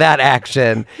for that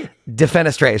action.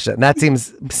 Defenestration. That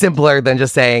seems simpler than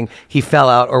just saying he fell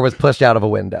out or was pushed out of a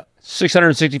window.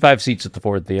 665 seats at the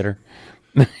Ford Theater.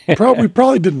 We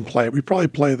probably didn't play it. We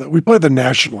played the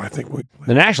National, I think.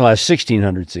 The National has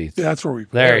 1,600 seats. Yeah, that's where we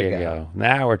played. There you go.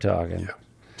 Now we're talking. Yeah.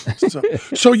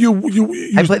 So you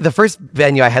I played the first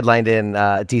venue I headlined in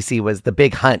DC was the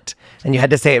Big Hunt, and you had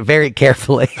to say it very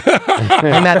carefully.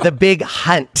 I'm at the Big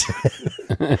Hunt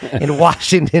in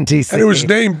Washington DC, and it was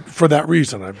named for that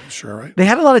reason, I'm sure, right? They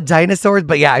had a lot of dinosaurs,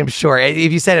 but yeah, I'm sure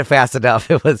if you said it fast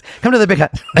enough, it was come to the Big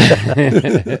Hunt.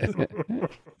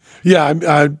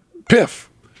 Yeah, Piff,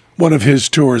 one of his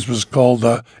tours was called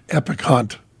Epic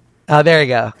Hunt. Oh, there you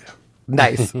go.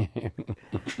 Nice.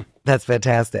 That's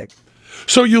fantastic.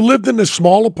 So you lived in a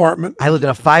small apartment. I lived in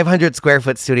a 500 square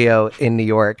foot studio in New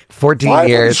York, 14 500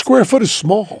 years. square foot is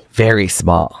small. Very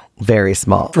small. Very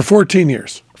small. For 14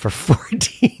 years. For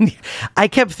 14 I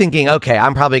kept thinking, okay,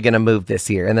 I'm probably going to move this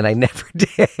year. And then I never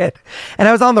did. And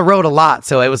I was on the road a lot.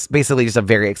 So it was basically just a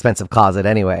very expensive closet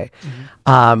anyway.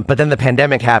 Mm-hmm. But then the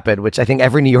pandemic happened, which I think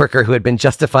every New Yorker who had been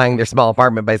justifying their small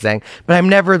apartment by saying, but I'm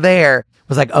never there,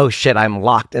 was like, oh shit, I'm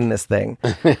locked in this thing.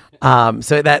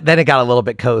 So then it got a little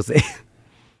bit cozy.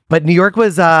 But New York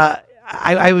was,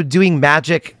 I was doing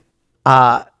magic.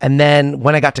 And then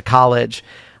when I got to college,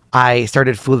 I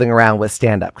started fooling around with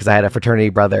stand-up because I had a fraternity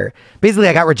brother. Basically,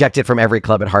 I got rejected from every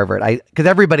club at Harvard because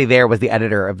everybody there was the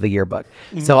editor of the yearbook.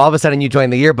 Mm-hmm. So all of a sudden you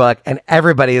join the yearbook and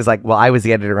everybody is like, well, I was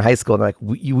the editor in high school. And they're like,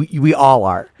 we all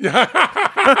are.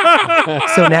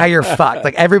 So now you're fucked.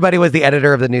 Like everybody was the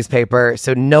editor of the newspaper.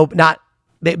 So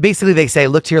basically they say,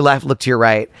 look to your left, look to your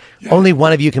right. Yeah. Only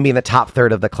one of you can be in the top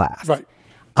third of the class. Right.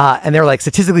 And they're like,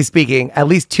 statistically speaking, at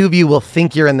least two of you will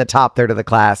think you're in the top third of the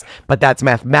class, but that's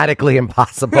mathematically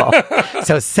impossible.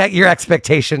 So set your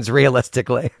expectations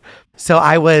realistically. So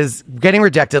I was getting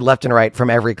rejected left and right from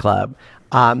every club.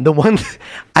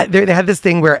 They had this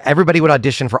thing where everybody would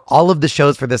audition for all of the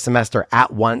shows for this semester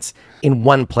at once in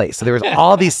one place. So there was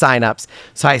all these signups.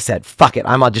 So I said, fuck it,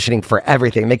 I'm auditioning for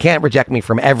everything. They can't reject me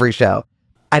from every show.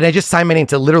 And I just signed my name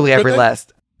to literally every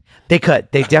list. They could.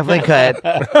 They definitely could.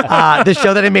 The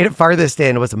show that I made it farthest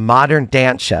in was a modern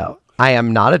dance show. I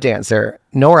am not a dancer,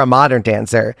 nor a modern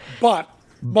dancer. But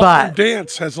modern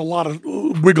dance has a lot of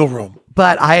wiggle room.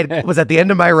 But I was at the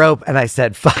end of my rope, and I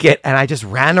said, fuck it. And I just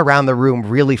ran around the room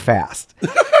really fast.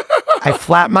 I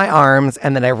flapped my arms,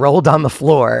 and then I rolled on the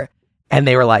floor, and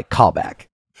they were like, call back.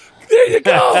 There you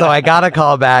go. So I got a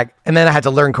call back, and then I had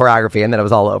to learn choreography, and then it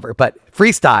was all over. But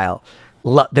freestyle,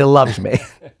 they loved me.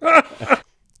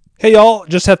 Hey, y'all,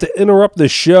 just have to interrupt the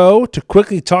show to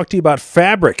quickly talk to you about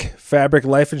Fabric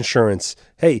Life Insurance.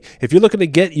 Hey, if you're looking to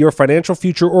get your financial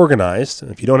future organized,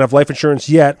 if you don't have life insurance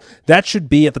yet, that should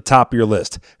be at the top of your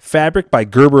list. Fabric by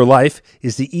Gerber Life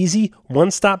is the easy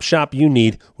one-stop shop you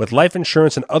need with life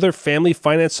insurance and other family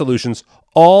finance solutions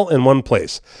all in one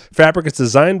place. Fabric is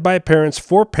designed by parents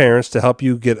for parents to help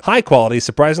you get high-quality,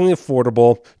 surprisingly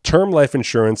affordable term life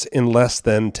insurance in less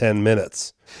than 10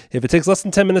 minutes. If it takes less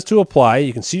than 10 minutes to apply,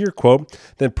 you can see your quote,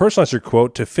 then personalize your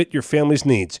quote to fit your family's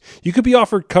needs. You could be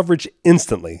offered coverage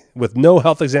instantly with no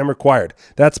health exam required.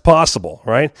 That's possible,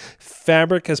 right?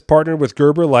 Fabric has partnered with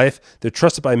Gerber Life. They're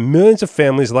trusted by millions of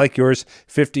families like yours,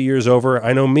 50 years over.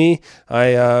 I know me.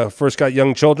 I first got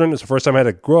young children. It's the first time I had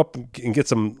to grow up and get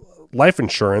some life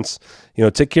insurance,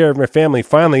 take care of my family.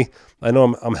 Finally, I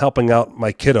know I'm helping out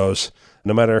my kiddos,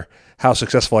 no matter how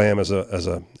successful I am as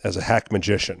a hack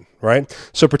magician, right?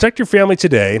 So protect your family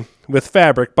today with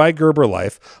Fabric by Gerber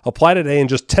Life. Apply today in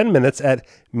just 10 minutes at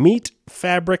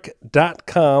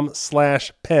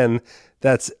meetfabric.com/pen.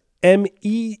 That's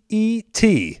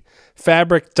MEET.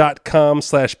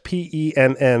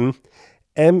 Fabric.com/PENN.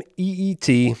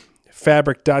 MEET.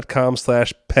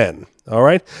 Fabric.com/pen. All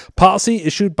right. Policy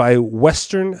issued by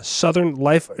Western Southern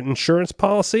Life Insurance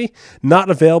Policy. Not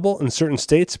available in certain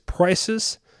states.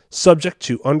 Prices subject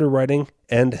to underwriting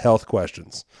and health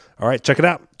questions. All right. Check it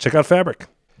out. Check out Fabric.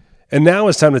 And now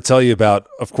it's time to tell you about,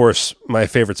 of course, my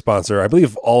favorite sponsor. I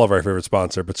believe all of our favorite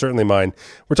sponsor, but certainly mine.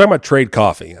 We're talking about Trade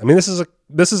Coffee. I mean, this is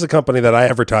a company that I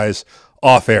advertise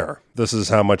off air. This is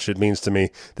how much it means to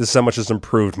me. This is how much it's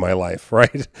improved my life,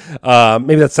 right?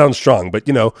 Maybe that sounds strong, but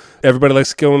everybody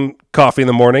likes going coffee in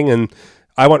the morning, and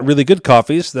I want really good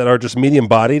coffees that are just medium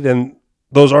bodied, and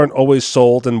those aren't always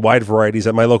sold in wide varieties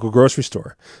at my local grocery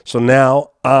store. So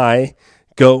now I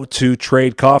go to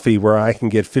Trade Coffee, where I can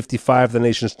get 55 of the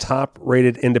nation's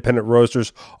top-rated independent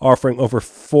roasters, offering over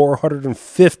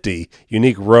 450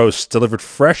 unique roasts delivered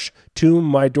fresh to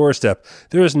my doorstep.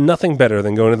 There is nothing better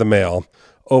than going to the mail,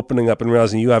 opening up and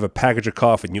realizing you have a package of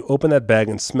coffee, and you open that bag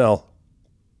and smell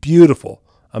beautiful,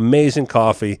 amazing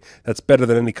coffee that's better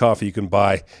than any coffee you can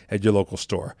buy at your local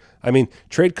store. I mean,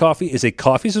 Trade Coffee is a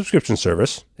coffee subscription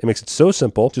service. It makes it so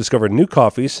simple to discover new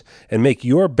coffees and make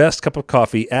your best cup of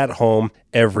coffee at home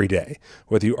every day.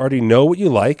 Whether you already know what you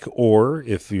like, or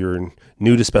if you're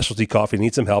new to specialty coffee and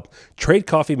need some help, Trade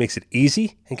Coffee makes it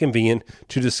easy and convenient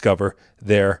to discover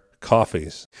their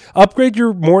coffees. Upgrade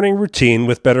your morning routine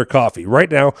with better coffee. Right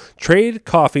now, Trade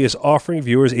Coffee is offering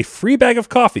viewers a free bag of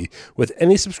coffee with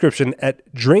any subscription at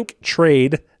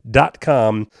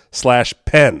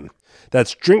drinktrade.com/pen.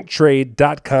 That's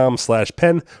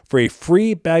drinktrade.com/pen for a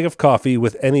free bag of coffee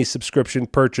with any subscription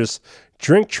purchase.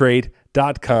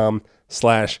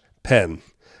 drinktrade.com/pen.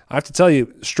 I have to tell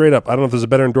you straight up, I don't know if there's a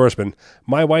better endorsement.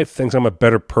 My wife thinks I'm a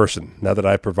better person now that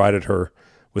I've provided her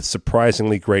with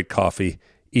surprisingly great coffee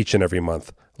each and every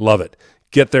month. Love it.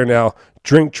 Get there now.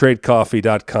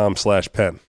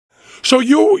 drinktradecoffee.com/pen. So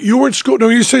you were in school. No,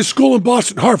 you say school in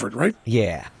Boston, Harvard, right?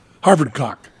 Yeah. Harvard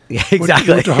cock. Yeah, exactly.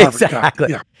 You went to Harvard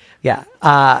exactly. cock. Yeah.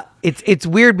 It's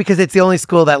weird because it's the only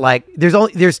school that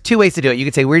there's two ways to do it. You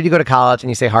could say, where did you go to college? And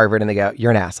you say Harvard, and they go,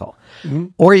 you're an asshole. Mm-hmm.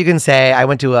 Or you can say, I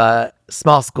went to a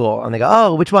small school, and they go,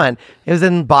 oh, which one? It was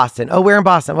in Boston. Oh, we're in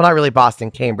Boston. Well, not really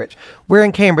Boston, Cambridge. We're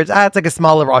in Cambridge. It's like a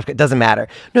small liberal. It doesn't matter.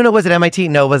 No, was it MIT?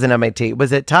 No, it wasn't MIT.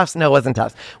 Was it Tufts? No, it wasn't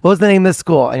Tufts. What was the name of the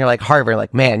school? And you're like, Harvard.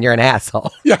 Like, man, you're an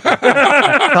asshole. Yeah.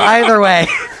 So either way,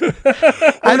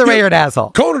 you're an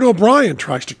asshole. Conan O'Brien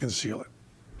tries to conceal it.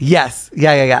 Yes.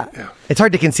 Yeah. It's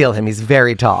hard to conceal him. He's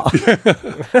very tall.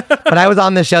 But I was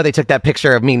on the show. They took that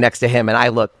picture of me next to him, and I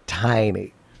looked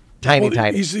tiny.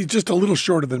 He's just a little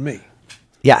shorter than me.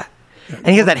 Yeah. And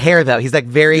he has that hair, though. He's like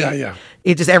very... Yeah.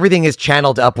 It just, everything is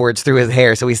channeled upwards through his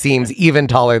hair, so he seems even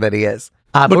taller than he is.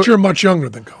 But you're much younger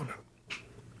than Conan.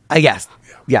 Yes.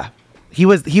 Yeah. He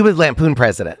was Lampoon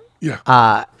president. Yeah.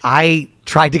 I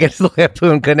tried to get to the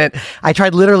Lampoon, couldn't. I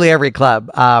tried literally every club.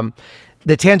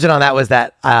 The tangent on that was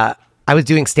that I was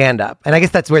doing stand-up. And I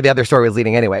guess that's where the other story was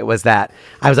leading anyway, was that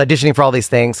I was auditioning for all these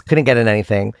things, couldn't get in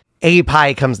anything.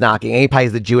 API comes knocking. API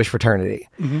is the Jewish fraternity.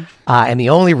 Mm-hmm. And the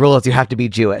only rule is you have to be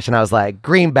Jewish. And I was like,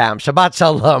 Greenbaum, Shabbat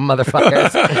Shalom,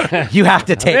 motherfuckers. You have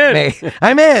to take me.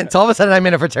 I'm in. So all of a sudden I'm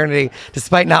in a fraternity,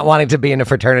 despite not wanting to be in a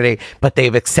fraternity, but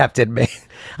they've accepted me.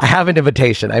 I have an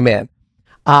invitation. I'm in.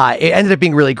 It ended up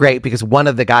being really great because one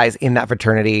of the guys in that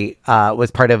fraternity was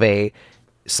part of a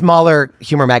smaller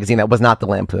humor magazine that was not the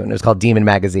Lampoon. It was called Demon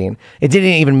Magazine. It didn't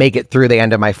even make it through the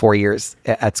end of my 4 years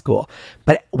at school.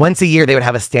 But once a year, they would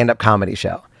have a stand-up comedy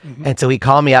show. Mm-hmm. And so he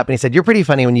called me up and he said, you're pretty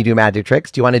funny when you do magic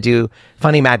tricks. Do you want to do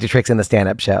funny magic tricks in the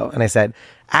stand-up show? And I said,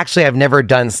 actually, I've never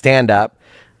done stand-up.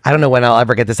 I don't know when I'll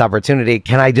ever get this opportunity.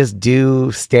 Can I just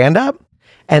do stand-up?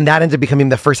 And that ended up becoming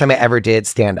the first time I ever did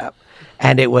stand-up.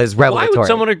 And it was revelatory. Why would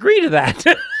someone agree to that?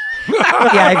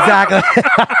 Yeah, exactly.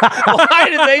 Why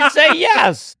did they say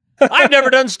yes? I've never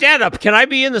done stand-up. Can I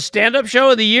be in the stand-up show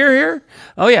of the year here?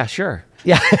 Oh, yeah, sure.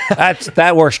 Yeah.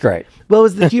 That works great. Well, it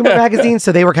was the humor magazine,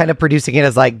 so they were kind of producing it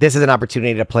as like, this is an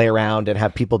opportunity to play around and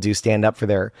have people do stand up for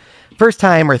their first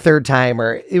time or third time,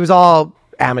 or it was all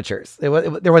amateurs. There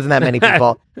wasn't that many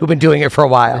people who've been doing it for a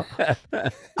while.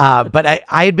 But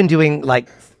I had been doing like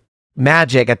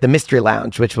magic at the Mystery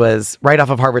Lounge, which was right off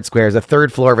of Harvard Square. It's the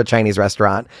third floor of a Chinese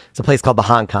restaurant. It's a place called the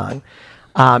Hong Kong.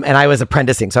 And I was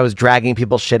apprenticing, so I was dragging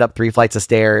people's shit up 3 flights of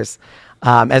stairs.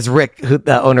 As Rick,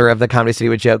 the owner of the Comedy City,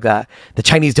 would joke, the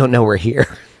Chinese don't know we're here.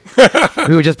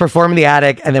 We would just perform in the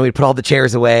attic, and then we'd put all the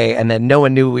chairs away, and then no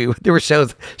one knew there were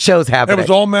shows happening. It was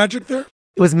all magic there?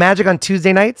 It was magic on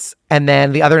Tuesday nights, and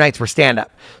then the other nights were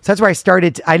stand-up. So that's where I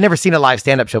started. I'd never seen a live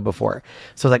stand-up show before.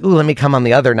 So I was like, ooh, let me come on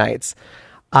the other nights.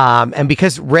 And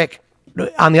because Rick,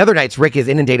 on the other nights, Rick is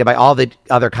inundated by all the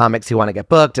other comics who want to get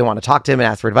booked and want to talk to him and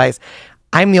ask for advice.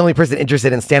 I'm the only person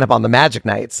interested in stand-up on the magic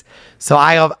nights. So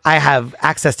I have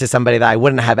access to somebody that I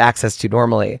wouldn't have access to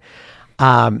normally.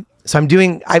 So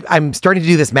I'm starting to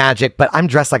do this magic, but I'm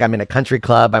dressed like I'm in a country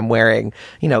club. I'm wearing,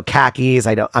 khakis.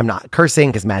 I'm not cursing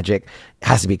because magic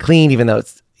has to be clean, even though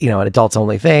it's, an adults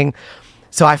only thing.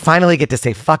 So I finally get to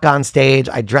say fuck on stage.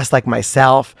 I dress like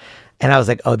myself. And I was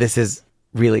like, oh, this is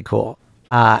really cool.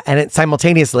 And it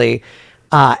simultaneously,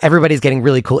 everybody's getting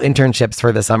really cool internships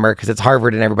for the summer because it's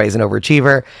Harvard and everybody's an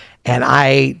overachiever. And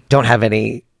I don't have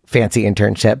any fancy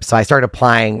internships. So I started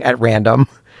applying at random.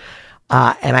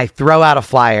 And I throw out a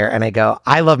flyer and I go,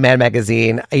 I love Mad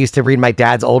Magazine. I used to read my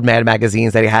dad's old Mad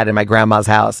magazines that he had in my grandma's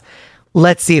house.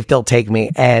 Let's see if they'll take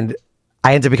me. And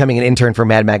I ended up becoming an intern for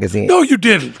Mad Magazine. No, you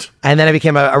didn't. And then I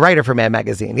became a writer for Mad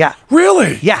Magazine. Yeah.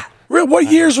 Really? Yeah.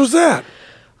 What years was that?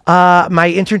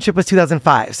 My internship was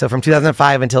 2005. So from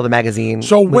 2005 until the magazine.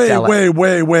 So went to LA.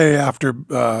 way after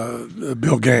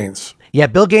Bill Gaines. Yeah,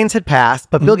 Bill Gaines had passed,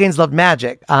 but Bill Gaines loved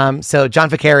magic. So John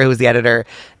Ficarra, who was the editor,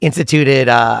 instituted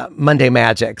Monday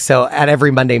Magic. So at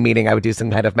every Monday meeting, I would do some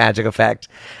kind of magic effect.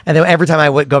 And then every time I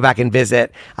would go back and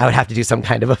visit, I would have to do some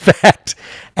kind of effect.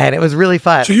 And it was really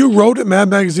fun. So you wrote at Mad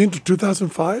Magazine to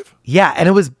 2005? Yeah, and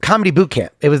it was comedy boot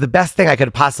camp. It was the best thing I could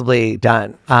have possibly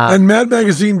done. And Mad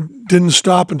Magazine didn't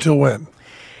stop until when?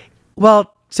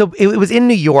 Well, so it was in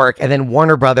New York, and then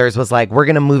Warner Brothers was like, we're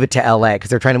going to move it to LA because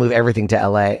they're trying to move everything to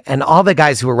LA. And all the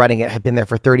guys who were running it had been there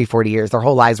for 30, 40 years. Their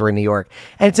whole lives were in New York.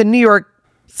 And it's a New York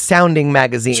sounding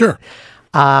magazine. Sure.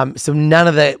 So none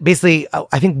of basically,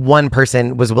 I think one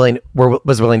person was willing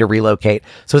to relocate.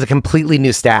 So it was a completely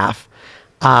new staff.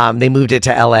 They moved it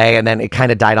to LA, and then it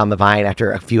kind of died on the vine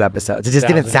after a few episodes. It just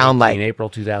didn't sound like April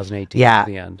 2018. Yeah. At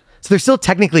the end. So they're still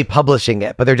technically publishing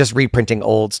it, but they're just reprinting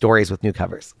old stories with new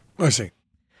covers. I see.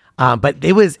 But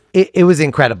it was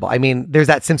incredible. I mean, there's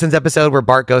that Simpsons episode where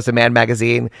Bart goes to Mad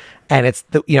Magazine, and it's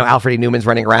Alfred E. Newman's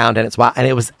running around, and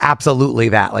it was absolutely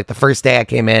that. Like the first day I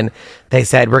came in, they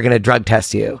said, we're going to drug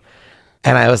test you.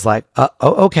 And I was like, oh,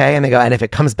 okay. And they go, and if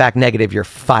it comes back negative, you're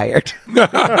fired. It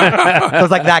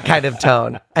was like that kind of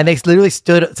tone. And they literally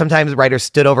sometimes writers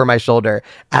stood over my shoulder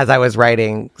as I was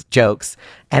writing jokes.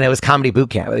 And it was comedy boot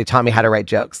camp. They taught me how to write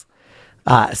jokes.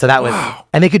 So that was,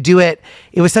 and they could do it.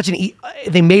 It was such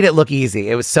they made it look easy.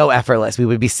 It was so effortless. We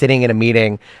would be sitting in a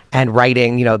meeting and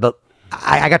writing,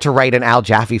 I got to write an Al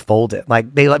Jaffe folded.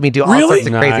 Like they let me do all sorts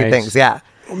of crazy things. Yeah.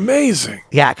 Amazing.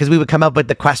 Yeah, because we would come up with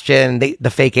the question,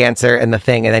 the fake answer, and the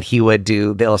thing, and then he would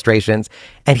do the illustrations,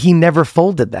 and he never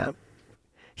folded them.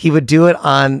 He would do it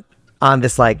on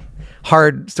this like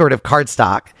hard sort of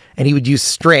cardstock, and he would use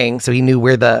string so he knew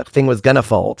where the thing was gonna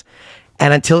fold.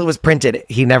 And until it was printed,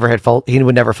 he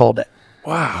would never fold it.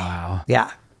 Wow.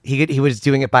 Yeah, he was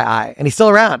doing it by eye, and he's still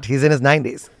around. He's in his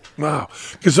 90s. Wow.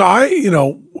 Because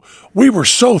we were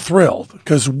so thrilled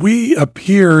because we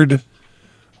appeared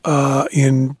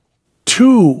in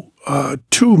two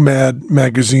Mad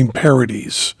Magazine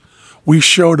parodies. We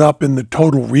showed up in the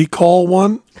Total Recall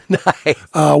one, Nice.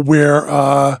 where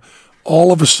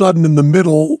all of a sudden in the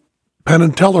middle, Penn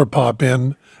and Teller pop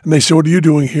in, and they say, "What are you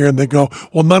doing here?" And they go,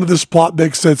 "Well, none of this plot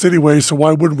makes sense anyway, so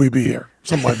why wouldn't we be here?"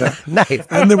 Something like that. Nice.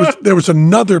 And there was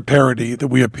another parody that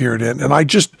we appeared in, and I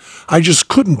just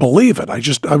couldn't believe it.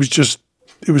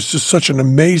 It was just such an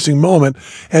amazing moment.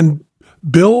 And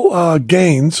Bill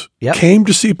Gaines came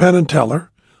to see Penn and Teller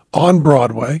on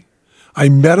Broadway. I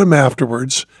met him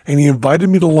afterwards, and he invited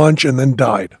me to lunch and then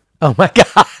died. Oh, my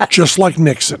God. Just like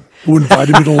Nixon, who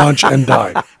invited me to lunch and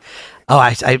died.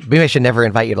 Oh, maybe I should never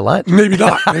invite you to lunch. Maybe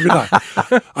not.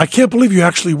 I can't believe you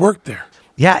actually worked there.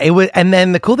 Yeah, it was. And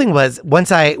then the cool thing was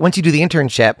once you do the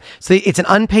internship, so it's an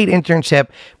unpaid internship,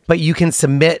 but you can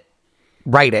submit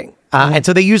writing. And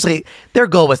so their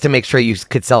goal was to make sure you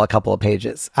could sell a couple of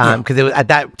pages. Because it was at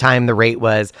that time, the rate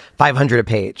was $500 a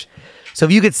page. So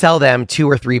if you could sell them 2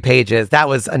 or 3 pages, that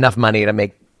was enough money to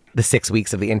make the 6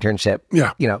 weeks of the internship,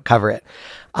 cover it.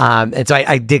 And so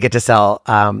I did get to sell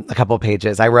a couple of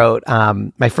pages. I wrote,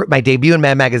 my debut in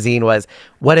Mad Magazine was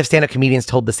What If Stand-Up Comedians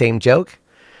Told the Same Joke,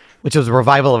 which was a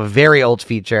revival of a very old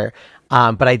feature.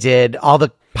 But I did all the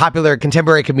popular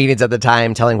contemporary comedians at the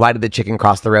time telling Why Did the Chicken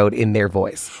Cross the Road in their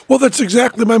voice. Well, that's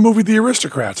exactly my movie, The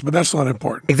Aristocrats, but that's not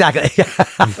important. Exactly.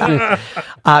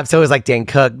 So it was like Dan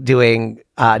Cook doing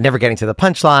Never Getting to the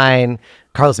Punchline.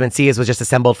 Carlos Mencias was just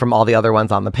assembled from all the other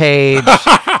ones on the page.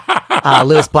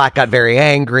 Louis Black got very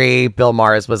angry. Bill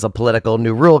Maher's was a political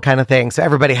new rule kind of thing. So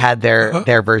everybody had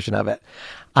their version of it.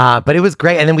 But it was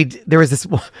great. And then there was this,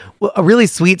 a really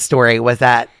sweet story was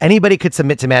that anybody could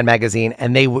submit to Mad Magazine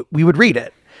and we would read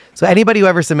it. So anybody who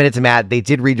ever submitted to Mad, they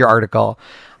did read your article.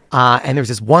 And there was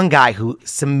this one guy who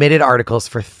submitted articles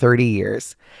for 30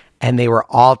 years and they were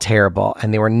all terrible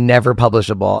and they were never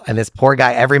publishable. And this poor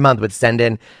guy every month would send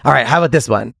in, all right, how about this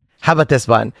one? How about this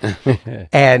one?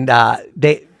 And a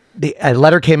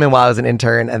letter came in while I was an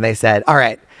intern and they said, all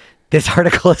right, this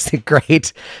article isn't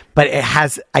great, but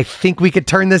I think we could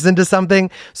turn this into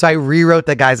something. So I rewrote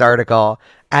the guy's article,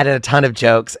 added a ton of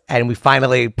jokes, and we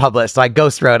finally published. So I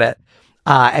ghost wrote it,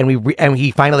 and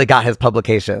he finally got his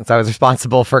publication. So I was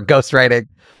responsible for ghostwriting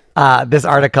this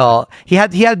article. He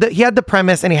had the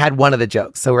premise and he had one of the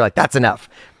jokes. So we're like, that's enough.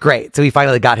 Great. So he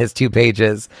finally got his 2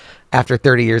 pages after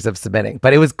 30 years of submitting.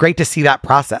 But it was great to see that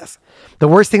process. The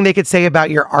worst thing they could say about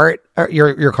your art or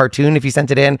your cartoon, if you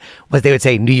sent it in, was they would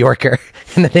say New Yorker,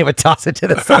 and then they would toss it to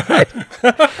the side.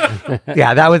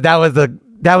 Yeah, that was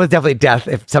definitely death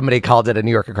if somebody called it a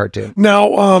New Yorker cartoon.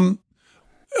 Now,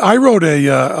 I wrote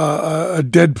a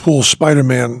Deadpool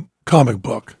Spider-Man comic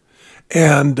book,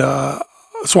 and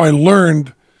so I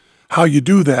learned how you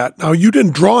do that. Now, you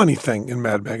didn't draw anything in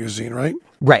Mad Magazine, right?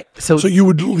 Right. So you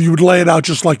would lay it out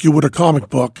just like you would a comic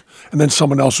book, and then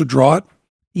someone else would draw it?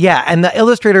 Yeah, and the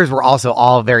illustrators were also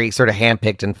all very sort of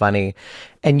handpicked and funny.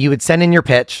 And you would send in your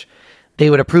pitch, they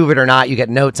would approve it or not. You get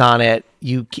notes on it.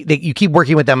 You keep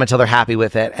working with them until they're happy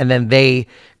with it, and then they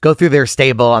go through their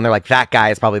stable and they're like, that guy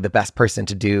is probably the best person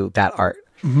to do that art.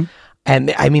 Mm-hmm.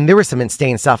 And I mean, there was some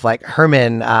insane stuff like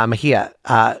Herman Mejia.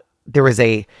 There was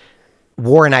a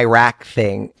war in Iraq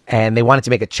thing, and they wanted to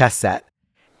make a chess set.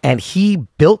 And he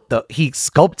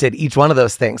sculpted each one of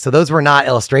those things. So those were not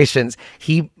illustrations.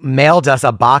 He mailed us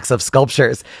a box of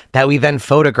sculptures that we then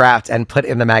photographed and put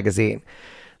in the magazine.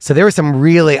 So there was some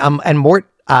really, and Mort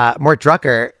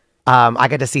Drucker, I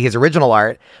got to see his original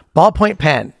art, ballpoint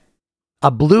pen,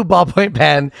 a blue ballpoint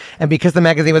pen. And because the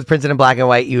magazine was printed in black and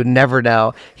white, you would never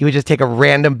know. He would just take a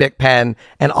random Bic pen,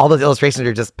 and all those illustrations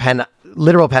are just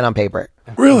literal pen on paper.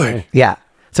 Really? Yeah.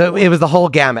 So it was the whole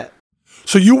gamut.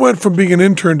 So you went from being an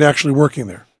intern to actually working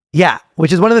there. Yeah,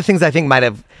 which is one of the things I think might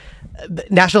have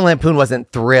National Lampoon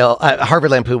wasn't thrilled.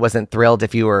 Harvard Lampoon wasn't thrilled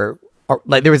if you were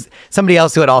like, there was somebody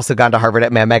else who had also gone to Harvard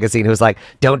at Mad Magazine who was like,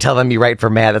 don't tell them you write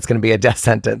for Mad. That's going to be a death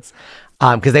sentence,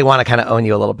 because they want to kind of own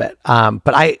you a little bit.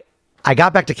 But I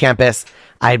got back to campus.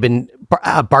 I had been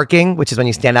barking, which is when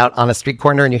you stand out on a street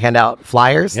corner and you hand out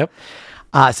flyers. Yep.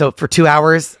 So for 2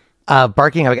 hours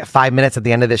barking, I would get 5 minutes at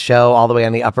the end of the show, all the way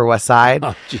on the Upper West Side,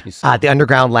 the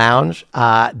Underground Lounge.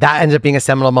 That ended up being a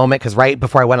seminal moment because right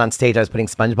before I went on stage, I was putting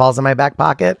sponge balls in my back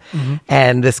pocket. Mm-hmm.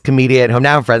 And this comedian, whom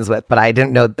now I'm friends with, but I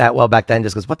didn't know that well back then,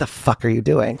 just goes, "What the fuck are you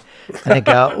doing?" And I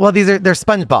go, "Well, they're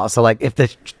sponge balls. So like, if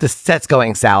the set's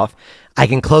going south, I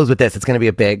can close with this. It's going to be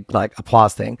a big like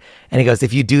applause thing." And he goes,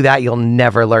 "If you do that, you'll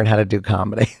never learn how to do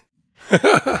comedy."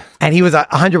 And he was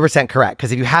 100% correct,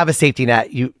 because if you have a safety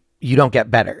net, you don't get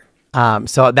better.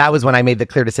 So that was when I made the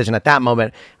clear decision at that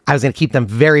moment. I was going to keep them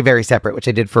very, very separate, which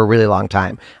I did for a really long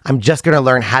time. I'm just going to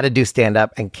learn how to do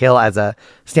stand-up and kill as a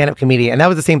stand-up comedian. And that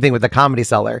was the same thing with the Comedy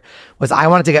Cellar, was I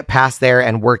wanted to get past there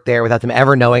and work there without them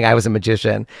ever knowing I was a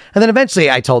magician. And then eventually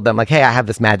I told them like, hey, I have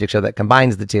this magic show that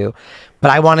combines the two,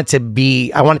 but I wanted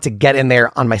to get in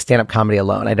there on my stand-up comedy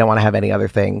alone. I don't want to have any other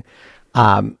thing.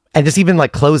 And just even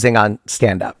like closing on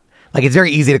stand-up. Like, it's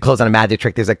very easy to close on a magic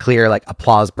trick. There's a clear like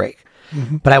applause break.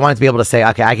 Mm-hmm. But I wanted to be able to say,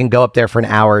 okay, I can go up there for an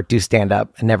hour, do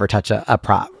stand-up, and never touch a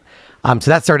prop.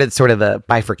 So that started sort of the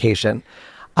bifurcation.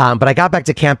 But I got back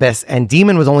to campus, and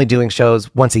Demon was only doing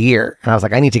shows once a year. And I was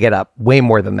like, I need to get up way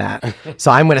more than that.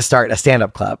 So I'm going to start a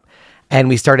stand-up club. And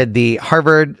we started the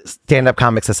Harvard Stand-Up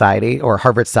Comic Society, or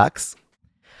Harvard Sucks.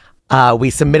 We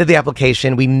submitted the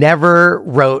application. We never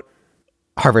wrote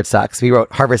Harvard Sucks. We wrote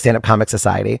Harvard Stand-Up Comic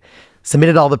Society.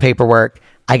 Submitted all the paperwork.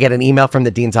 I get an email from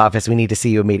the dean's office. We need to see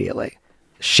you immediately.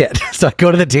 Shit. So I go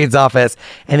to the dean's office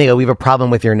and they go, we have a problem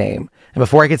with your name. And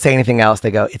before I could say anything else,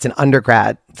 they go, it's an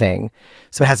undergrad thing.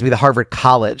 So it has to be the Harvard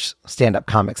College Stand-Up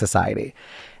Comic Society.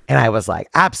 And I was like,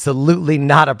 absolutely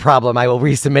not a problem. I will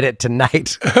resubmit it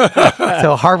tonight.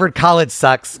 So Harvard College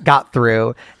Sucks got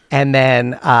through. And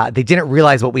then they didn't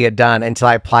realize what we had done until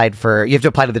I applied you have to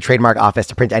apply to the trademark office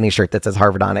to print any shirt that says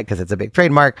Harvard on it because it's a big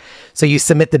trademark. So you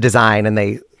submit the design and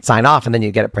they sign off and then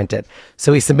you get it printed.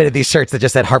 So we submitted these shirts that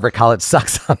just said Harvard College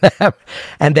Sucks on them.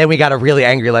 And then we got a really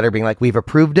angry letter being like, we've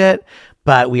approved it,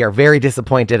 but we are very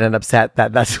disappointed and upset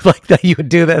that you would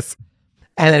do this.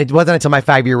 And then it wasn't until my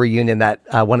 5-year reunion that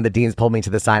one of the deans pulled me to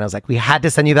the side. I was like, we had to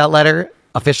send you that letter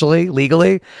officially,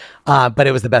 legally, but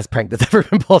it was the best prank that's ever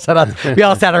been pulled on us. We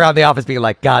all sat around the office being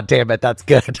like, God damn it, that's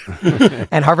good.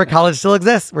 And Harvard College still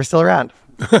exists. We're still around.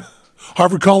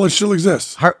 Harvard College still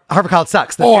exists. Harvard College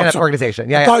Sucks, the stand-up organization.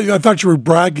 Yeah, I thought you were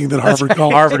bragging that Harvard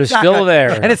College. Harvard is still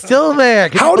there. And it's still there.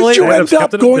 How did you end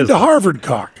up going to Harvard,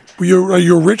 Cock? Are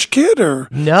you a rich kid or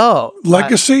no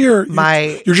legacy or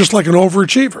you're just like an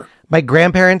overachiever? My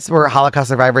grandparents were Holocaust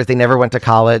survivors. They never went to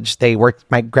college.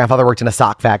 My grandfather worked in a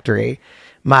sock factory.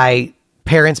 My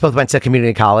parents both went to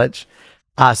community college.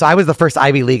 So I was the first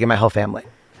Ivy League in my whole family.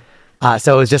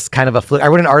 So it was just kind of a fluke. I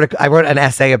wrote an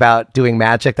essay about doing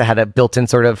magic that had a built-in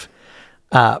sort of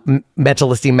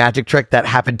mentalistic magic trick that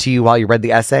happened to you while you read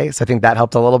the essay. So I think that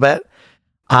helped a little bit.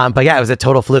 But yeah, it was a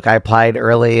total fluke. I applied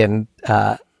early and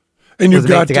you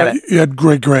had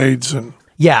great grades and.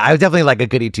 Yeah, I was definitely like a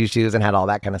goody two shoes and had all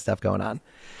that kind of stuff going on,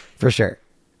 for sure.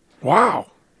 Wow.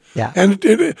 Yeah. And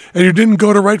you didn't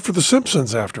go to write for The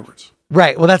Simpsons afterwards.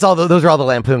 Right. Well, those are all the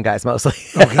Lampoon guys mostly.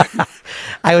 Okay.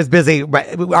 I was busy.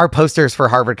 Our posters for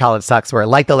Harvard College Sucks were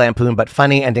like the Lampoon, but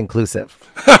funny and inclusive.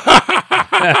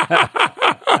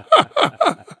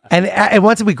 And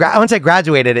once I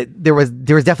graduated, there was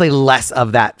definitely less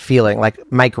of that feeling. Like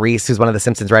Mike Reese, who's one of the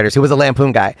Simpsons writers, who was a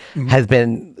Lampoon guy, has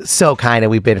been so kind, and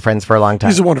we've been friends for a long time.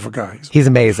 He's a wonderful guy. He's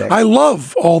amazing. I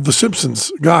love all the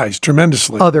Simpsons guys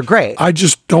tremendously. Oh, they're great. I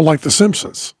just don't like the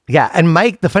Simpsons. Yeah, and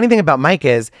Mike. The funny thing about Mike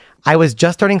is, I was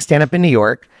just starting stand-up in New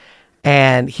York,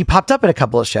 and he popped up at a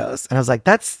couple of shows, and I was like,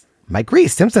 "That's Mike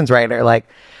Reese, Simpsons writer." Like.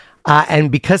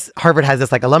 And because Harvard has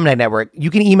this like alumni network, you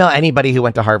can email anybody who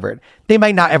went to Harvard. They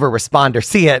might not ever respond or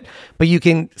see it, but you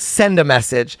can send a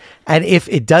message. And if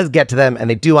it does get to them and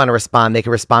they do want to respond, they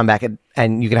can respond back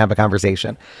and you can have a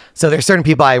conversation. So there's certain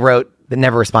people I wrote that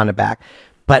never responded back.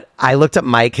 But I looked up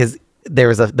Mike, there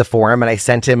was the forum, and I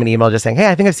sent him an email just saying,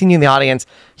 hey, I think I've seen you in the audience.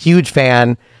 Huge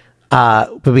fan.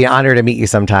 Would be an honor to meet you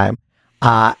sometime.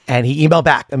 And he emailed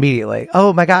back immediately.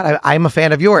 Oh my God, I'm a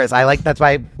fan of yours. That's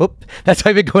why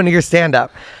I've been going to your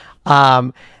stand-up.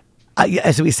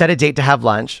 So we set a date to have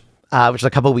lunch, which is a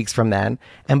couple of weeks from then.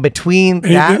 And between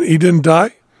that... He didn't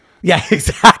die? Yeah,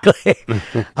 exactly.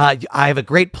 I have a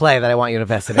great play that I want you to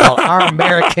invest in called Our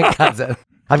American Cousin.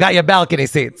 I've got you balcony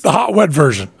seats. The hot, wet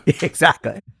version.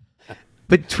 Exactly.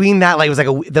 Between that, it was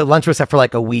the lunch was set for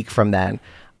like a week from then.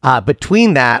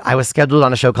 Between that, I was scheduled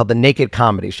on a show called The Naked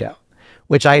Comedy Show,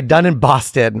 which I had done in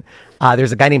Boston.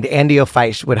 There's a guy named Andy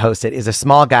O'Feish would host it. He's a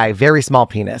small guy, very small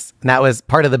penis. And that was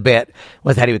part of the bit,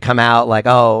 was that he would come out like,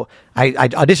 oh, I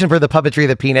auditioned for the puppetry of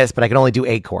the penis, but I can only do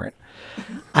acorn.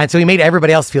 And so he made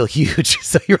everybody else feel huge.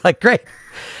 So you're like, great.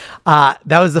 That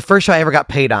was the first show I ever got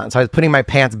paid on. So I was putting my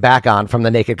pants back on from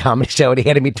the Naked Comedy Show, and he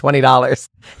handed me $20.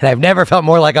 And I've never felt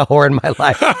more like a whore in my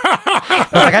life. I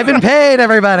was like, I've been paid,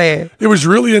 everybody. It was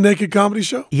really a naked comedy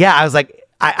show? Yeah, I was like,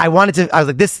 I was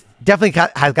like, this definitely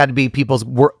has got to be people's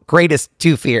greatest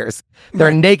two fears.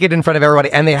 They're naked in front of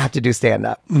everybody and they have to do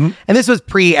stand-up. Mm-hmm. And this was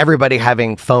pre everybody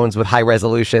having phones with high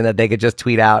resolution that they could just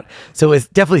tweet out. So it was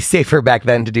definitely safer back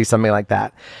then to do something like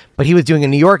that. But he was doing a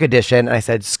New York edition, and I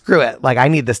said, screw it. Like, I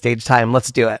need the stage time.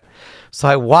 Let's do it. So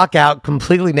I walk out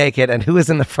completely naked, and who is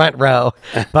in the front row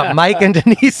but Mike and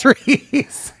Denise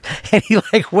Reese? And he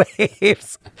like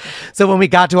waves. So when we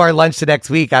got to our lunch the next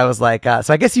week, I was like,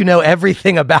 so I guess you know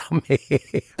everything about me.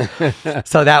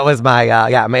 So that was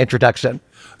my my introduction.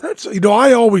 That's,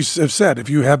 I always have said, if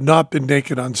you have not been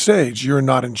naked on stage, you're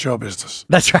not in show business.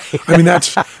 That's right. I mean,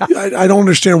 I don't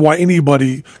understand why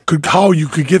how you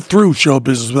could get through show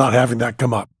business without having that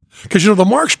come up. Because, the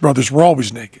Marx Brothers were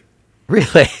always naked.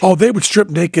 Really? Oh, they would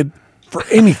strip naked for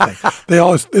anything. They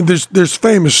always, there's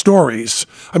famous stories.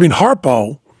 I mean,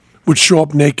 Harpo would show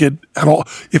up naked at all.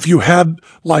 If you had,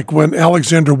 like when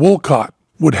Alexander Woollcott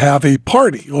would have a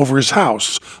party over his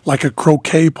house, like a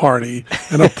croquet party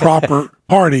and a proper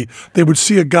party, they would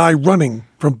see a guy running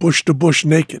from bush to bush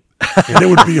naked. And it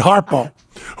would be Harpo,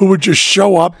 who would just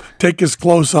show up, take his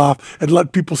clothes off, and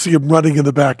let people see him running in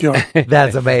the backyard.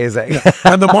 That's amazing.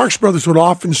 And the Marx Brothers would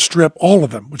often strip, all of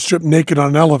them would strip naked on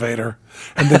an elevator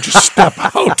and then just step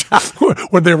out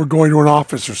when they were going to an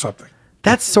office or something.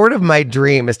 That's sort of my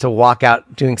dream, is to walk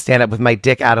out doing stand-up with my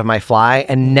dick out of my fly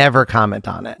and never comment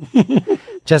on it.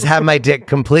 Just have my dick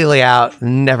completely out,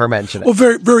 never mention it. Well,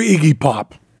 very, very Iggy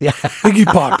Pop. Yeah. Iggy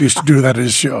Pop used to do that at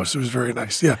his shows. It was very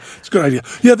nice. Yeah, it's a good idea.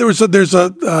 Yeah, there's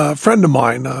a friend of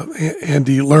mine,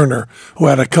 Andy Lerner, who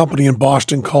had a company in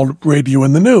Boston called Radio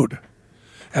in the Nude.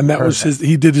 And that was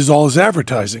he did all his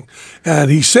advertising. And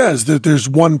he says that there's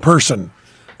one person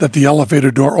that the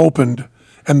elevator door opened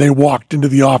and they walked into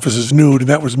the offices nude, and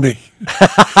that was me.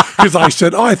 Because I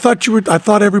said, I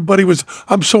thought everybody was,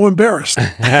 I'm so embarrassed. And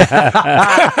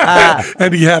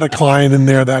he had a client in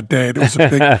there that day. It was a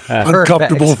big,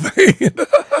 uncomfortable thing.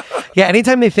 Yeah,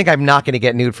 anytime they think I'm not going to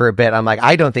get nude for a bit, I'm like,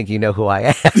 I don't think you know who I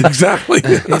am. Exactly.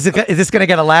 Is this going to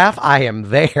get a laugh? I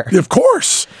am there. Of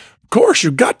course. Of course,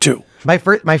 you've got to. My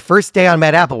first day on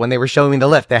Mad Apple, when they were showing me the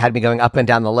lift, they had me going up and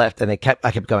down the lift, and I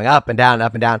kept going up and down,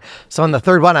 up and down. So on the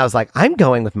third one, I was like, I'm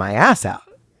going with my ass out.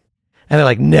 And they're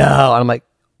like, no. And I'm like,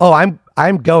 oh,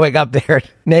 I'm going up there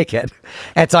naked.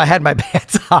 And so I had my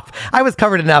pants off. I was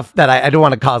covered enough that I don't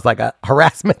want to cause like a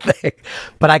harassment thing,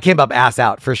 but I came up ass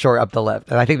out for sure up the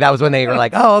lift. And I think that was when they were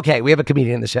like, oh, okay, we have a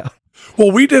comedian in the show.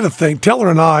 Well, we did a thing. Teller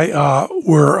and I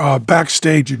were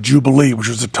backstage at Jubilee, which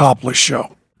was a topless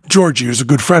show. Georgie, who's a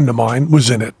good friend of mine, was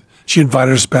in it. She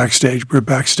invited us backstage. We were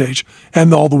backstage,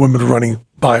 and all the women were running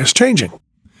by us changing.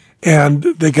 And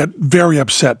they got very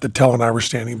upset that Teller and I were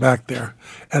standing back there.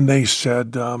 And they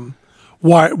said,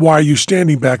 why are you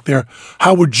standing back there?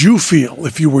 How would you feel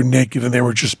if you were naked and there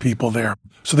were just people there?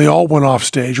 So they all went off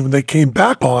stage. When they came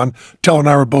back on, Teller and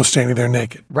I were both standing there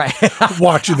naked. Right.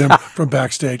 Watching them from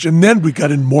backstage. And then we got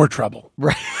in more trouble.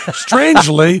 Right.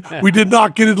 Strangely, we did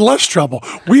not get in less trouble.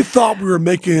 We thought we were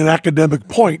making an academic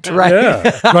point. Right.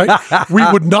 Yeah. Right? We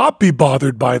would not be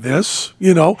bothered by this.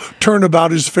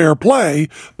 Turnabout is fair play,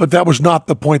 but that was not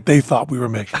the point they thought we were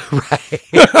making.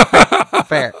 Right.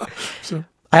 Fair.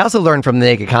 I also learned from the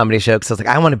Naked Comedy Show, because I was like,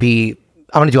 I want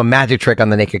to do a magic trick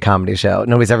on the Naked Comedy Show.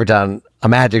 Nobody's ever done a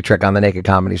magic trick on the Naked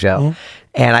Comedy Show. Mm-hmm.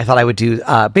 And I thought I would do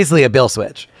basically a bill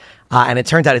switch. And it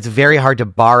turns out it's very hard to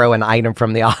borrow an item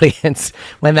from the audience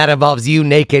when that involves you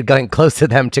naked going close to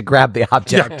them to grab the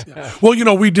object. Yeah.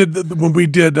 Well, we did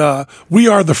We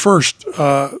Are the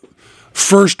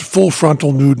first full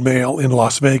frontal nude male in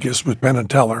Las Vegas with Penn and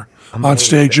Teller. Amazing. On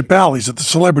stage at Bally's at the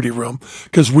Celebrity Room,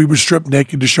 because we were stripped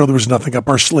naked to show there was nothing up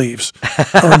our sleeves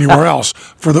or anywhere else.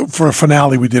 For a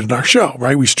finale we did in our show,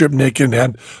 right? We stripped naked and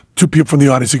had two people from the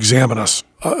audience examine us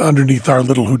underneath our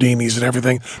little Houdinis and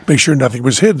everything, make sure nothing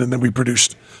was hidden, and then we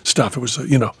produced stuff. It was,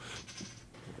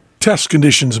 test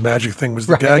conditions magic thing was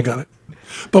the gag on it.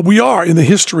 But we are, in the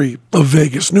history of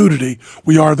Vegas nudity,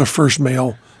 we are the first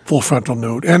male full frontal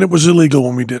nude. And it was illegal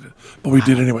when we did it, but we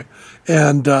did anyway.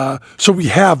 And so we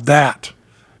have that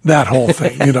whole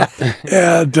thing,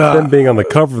 And then being on the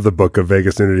cover of the book of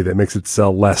Vegas nudity, that makes it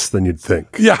sell less than you'd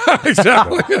think. Yeah,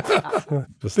 exactly.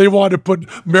 They wanted to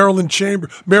put Marilyn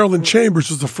Chambers. Marilyn Chambers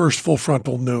was the first full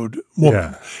frontal nude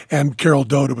woman, and Carol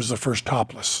Doda was the first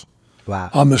topless.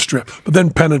 Wow. On the strip. But then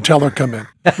Penn and Teller come in.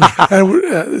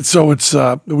 And so it's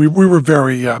we were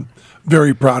very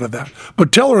very proud of that.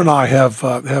 But Teller and I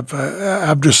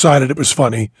have decided it was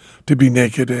funny to be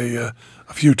naked a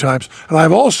few times. And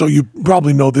I've also, you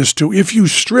probably know this too, if you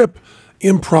strip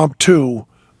impromptu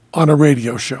on a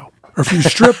radio show, or if you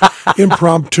strip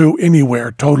impromptu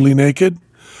anywhere totally naked,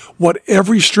 what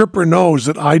every stripper knows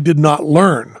that I did not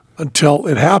learn until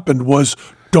it happened was,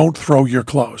 don't throw your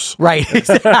clothes. Right.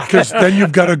 Because then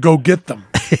you've got to go get them.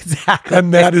 Exactly.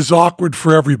 And that is awkward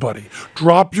for everybody.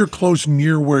 Drop your clothes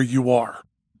near where you are.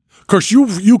 Of course,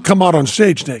 you come out on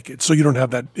stage naked, so you don't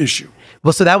have that issue.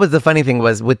 Well, so that was the funny thing,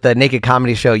 was with the Naked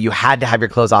Comedy Show, you had to have your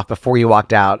clothes off before you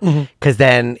walked out. Because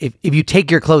then if you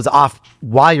take your clothes off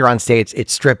while you're on stage,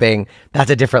 it's stripping. That's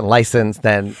a different license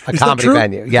than a comedy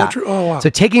venue. Is Yeah. that true? Oh, wow. So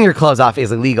taking your clothes off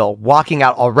is illegal. Walking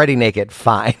out already naked,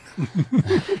 fine.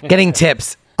 Getting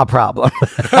tips, a problem.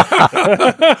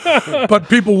 But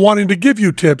people wanting to give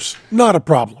you tips, not a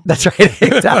problem. That's right.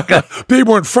 Exactly. They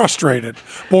weren't frustrated.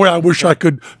 Boy, I wish I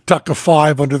could tuck a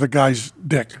 5 under the guy's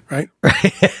dick, right?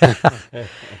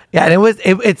 Yeah, and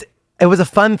it was a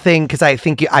fun thing, because I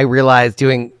think I realized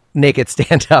doing naked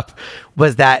stand-up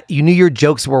was that you knew your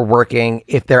jokes were working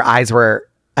if their eyes were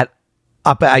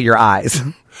up at your eyes.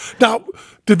 Now,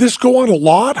 did this go on a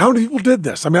lot? How many people did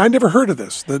this? I mean, I never heard of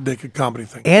this, the naked comedy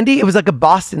thing. Andy, it was like a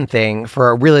Boston thing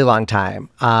for a really long time.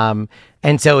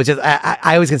 And so it's just,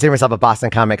 I always consider myself a Boston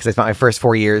comic because I spent my first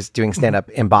 4 years doing stand-up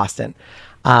in Boston.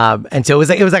 And so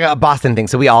it was like a Boston thing.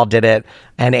 So we all did it.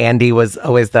 And Andy was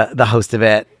always the host of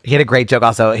it. He had a great joke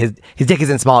also. His dick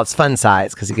isn't small, it's fun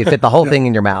size because he could fit the whole thing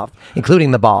in your mouth,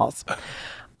 including the balls.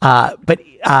 But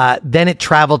then it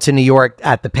traveled to New York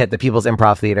at the Pit, the People's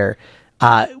Improv Theater.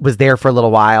 Was there for a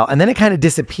little while, and then it kind of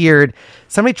disappeared.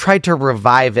 Somebody tried to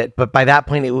revive it, but by that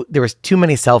point, there was too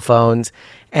many cell phones,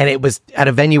 and it was at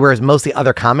a venue where it was mostly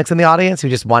other comics in the audience who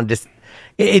just wanted to.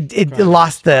 It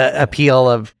lost the appeal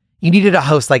of. You needed a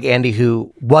host like Andy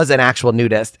who was an actual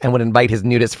nudist and would invite his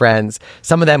nudist friends,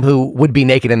 some of them who would be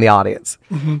naked in the audience.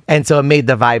 Mm-hmm. And so it made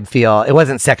the vibe feel, it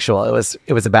wasn't sexual. It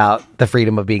was about the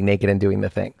freedom of being naked and doing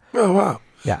the thing. Oh, wow.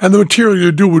 Yeah. And the material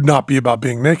you do would not be about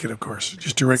being naked, of course.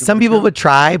 Just do regular Some people material. would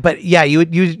try, but yeah, you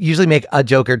usually make a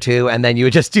joke or two and then you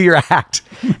would just do your act.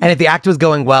 And if the act was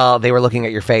going well, they were looking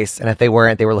at your face. And if they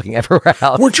weren't, they were looking everywhere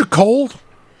else. Weren't you cold?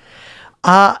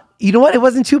 You know what? It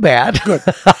wasn't too bad. Good.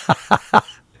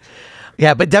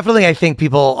 Yeah, but definitely I think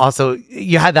people also,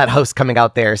 you had that host coming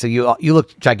out there, so you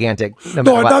looked gigantic.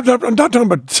 No, I'm not talking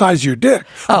about the size of your dick.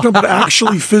 I'm talking about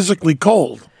actually physically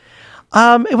cold.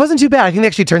 It wasn't too bad. I think they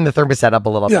actually turned the thermostat up a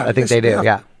little bit. I think they do,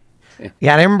 yeah.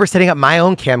 Yeah, and I remember setting up my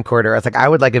own camcorder. I was like, I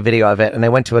would like a video of it. And I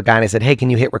went to a guy and I said, hey, can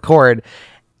you hit record?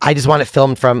 I just want it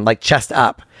filmed from like chest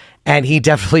up. And he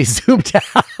definitely zoomed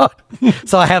out.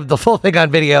 So I have the full thing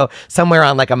on video somewhere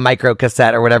on like a micro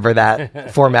cassette or whatever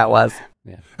that format was.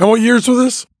 Yeah. And what years was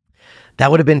this? That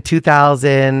would have been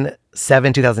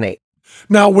 2007, 2008.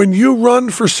 Now, when you run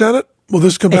for Senate, will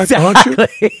this come back to haunt you? Do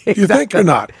you think or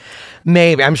not?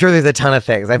 Maybe. I'm sure there's a ton of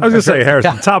things. I was going to say,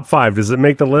 Harrison, top 5. Does it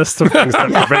make the list of things that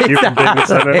prevent you from being the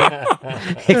senator?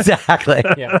 Exactly.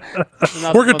 Yeah.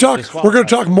 We're going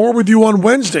to talk more with you on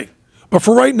Wednesday. But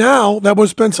for right now, that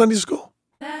was Penn Sunday School.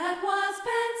 That was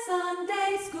Penn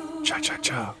Sunday School. Cha cha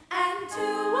cha. And to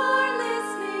our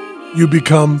listening You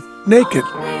become naked.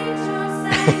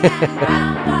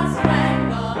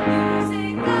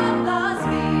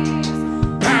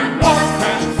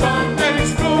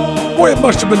 Boy, it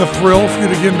must have been a thrill for you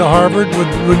to get into Harvard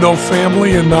with no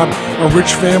family and not a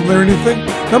rich family or anything.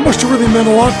 That must have really meant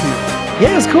a lot to you.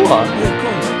 Yeah, it was cool. Yeah, of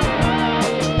course.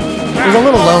 It was a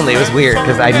little lonely. It was weird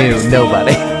because I knew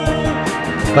nobody.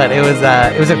 But it was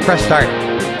a fresh start.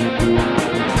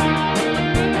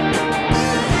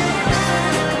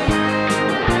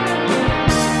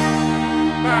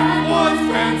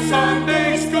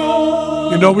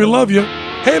 You know we love you.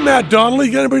 Hey, Matt Donnelly,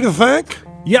 you got anybody to thank?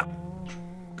 Yeah.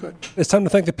 Good. It's time to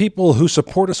thank the people who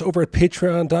support us over at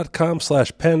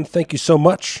patreon.com/Penn. Thank you so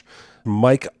much.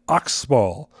 Mike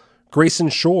Oxball, Grayson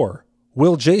Shore,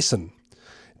 Will Jason,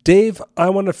 Dave, I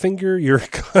want to finger your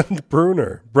cunt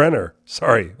Brenner.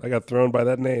 Sorry, I got thrown by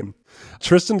that name.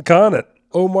 Tristan Connett,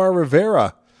 Omar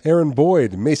Rivera, Aaron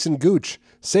Boyd, Mason Gooch,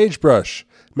 Sagebrush,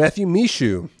 Matthew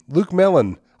Mishu, Luke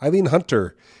Mellon, Eileen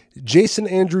Hunter, Jason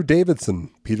Andrew Davidson,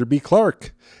 Peter B.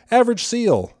 Clark, Average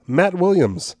Seal, Matt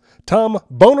Williams, Tom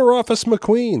Boner Office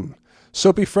McQueen,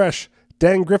 Soapy Fresh,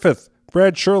 Dan Griffith,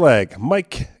 Brad Sherlag,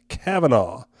 Mike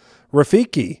Kavanaugh,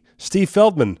 Rafiki, Steve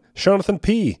Feldman, Jonathan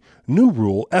P.,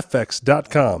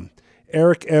 NewRuleFX.com,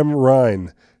 Eric M.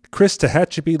 Ryan, Chris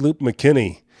Tehachapi Loop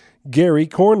McKinney, Gary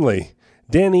Cornley,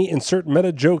 Danny Insert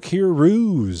Meta Joke Here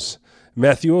Ruse,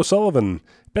 Matthew O'Sullivan,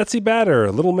 Betsy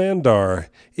Batter, Little Mandar,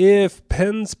 If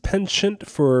Penn's Penchant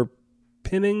for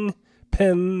Pinning,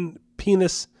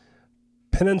 Penis,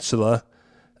 Peninsula,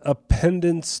 a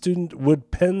pendant student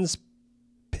would Penn's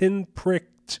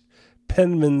pinpricked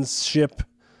penmanship.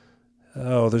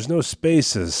 Oh, there's no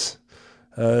spaces.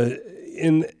 Ship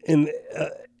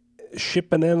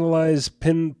and analyze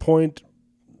pinpoint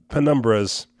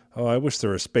penumbras. Oh, I wish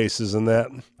there were spaces in that.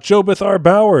 Jobeth R.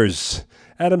 Bowers,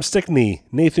 Adam Stickney,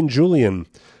 Nathan Julian,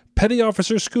 Petty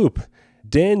Officer Scoop,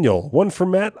 Daniel, one for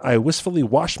Matt, I wistfully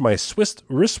washed my Swiss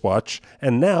wristwatch,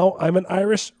 and now I'm an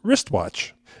Irish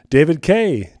wristwatch. David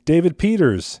K., David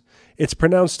Peters, it's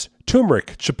pronounced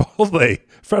turmeric, Chipotle,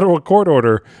 federal court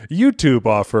order, YouTube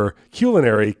offer,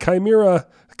 culinary, chimera,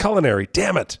 culinary,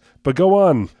 damn it. But go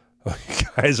on. Oh, you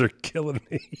guys are killing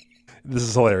me. This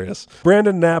is hilarious.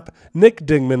 Brandon Knapp, Nick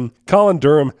Dingman, Colin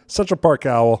Durham, Central Park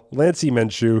Owl, Lancey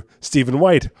Menshew, Stephen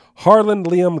White, Harlan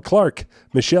Liam Clark,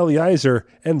 Michelle Yeiser,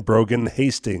 and Brogan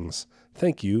Hastings.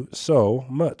 Thank you so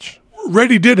much.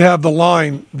 Reddy did have the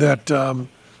line that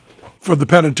for the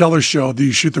Penn and Teller show, do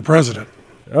you shoot the president?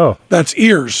 Oh. That's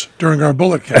ears during our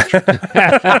bullet catch.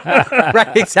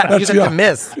 Right, exactly. You have to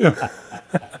miss. Yeah.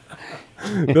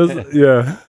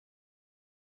 Yeah.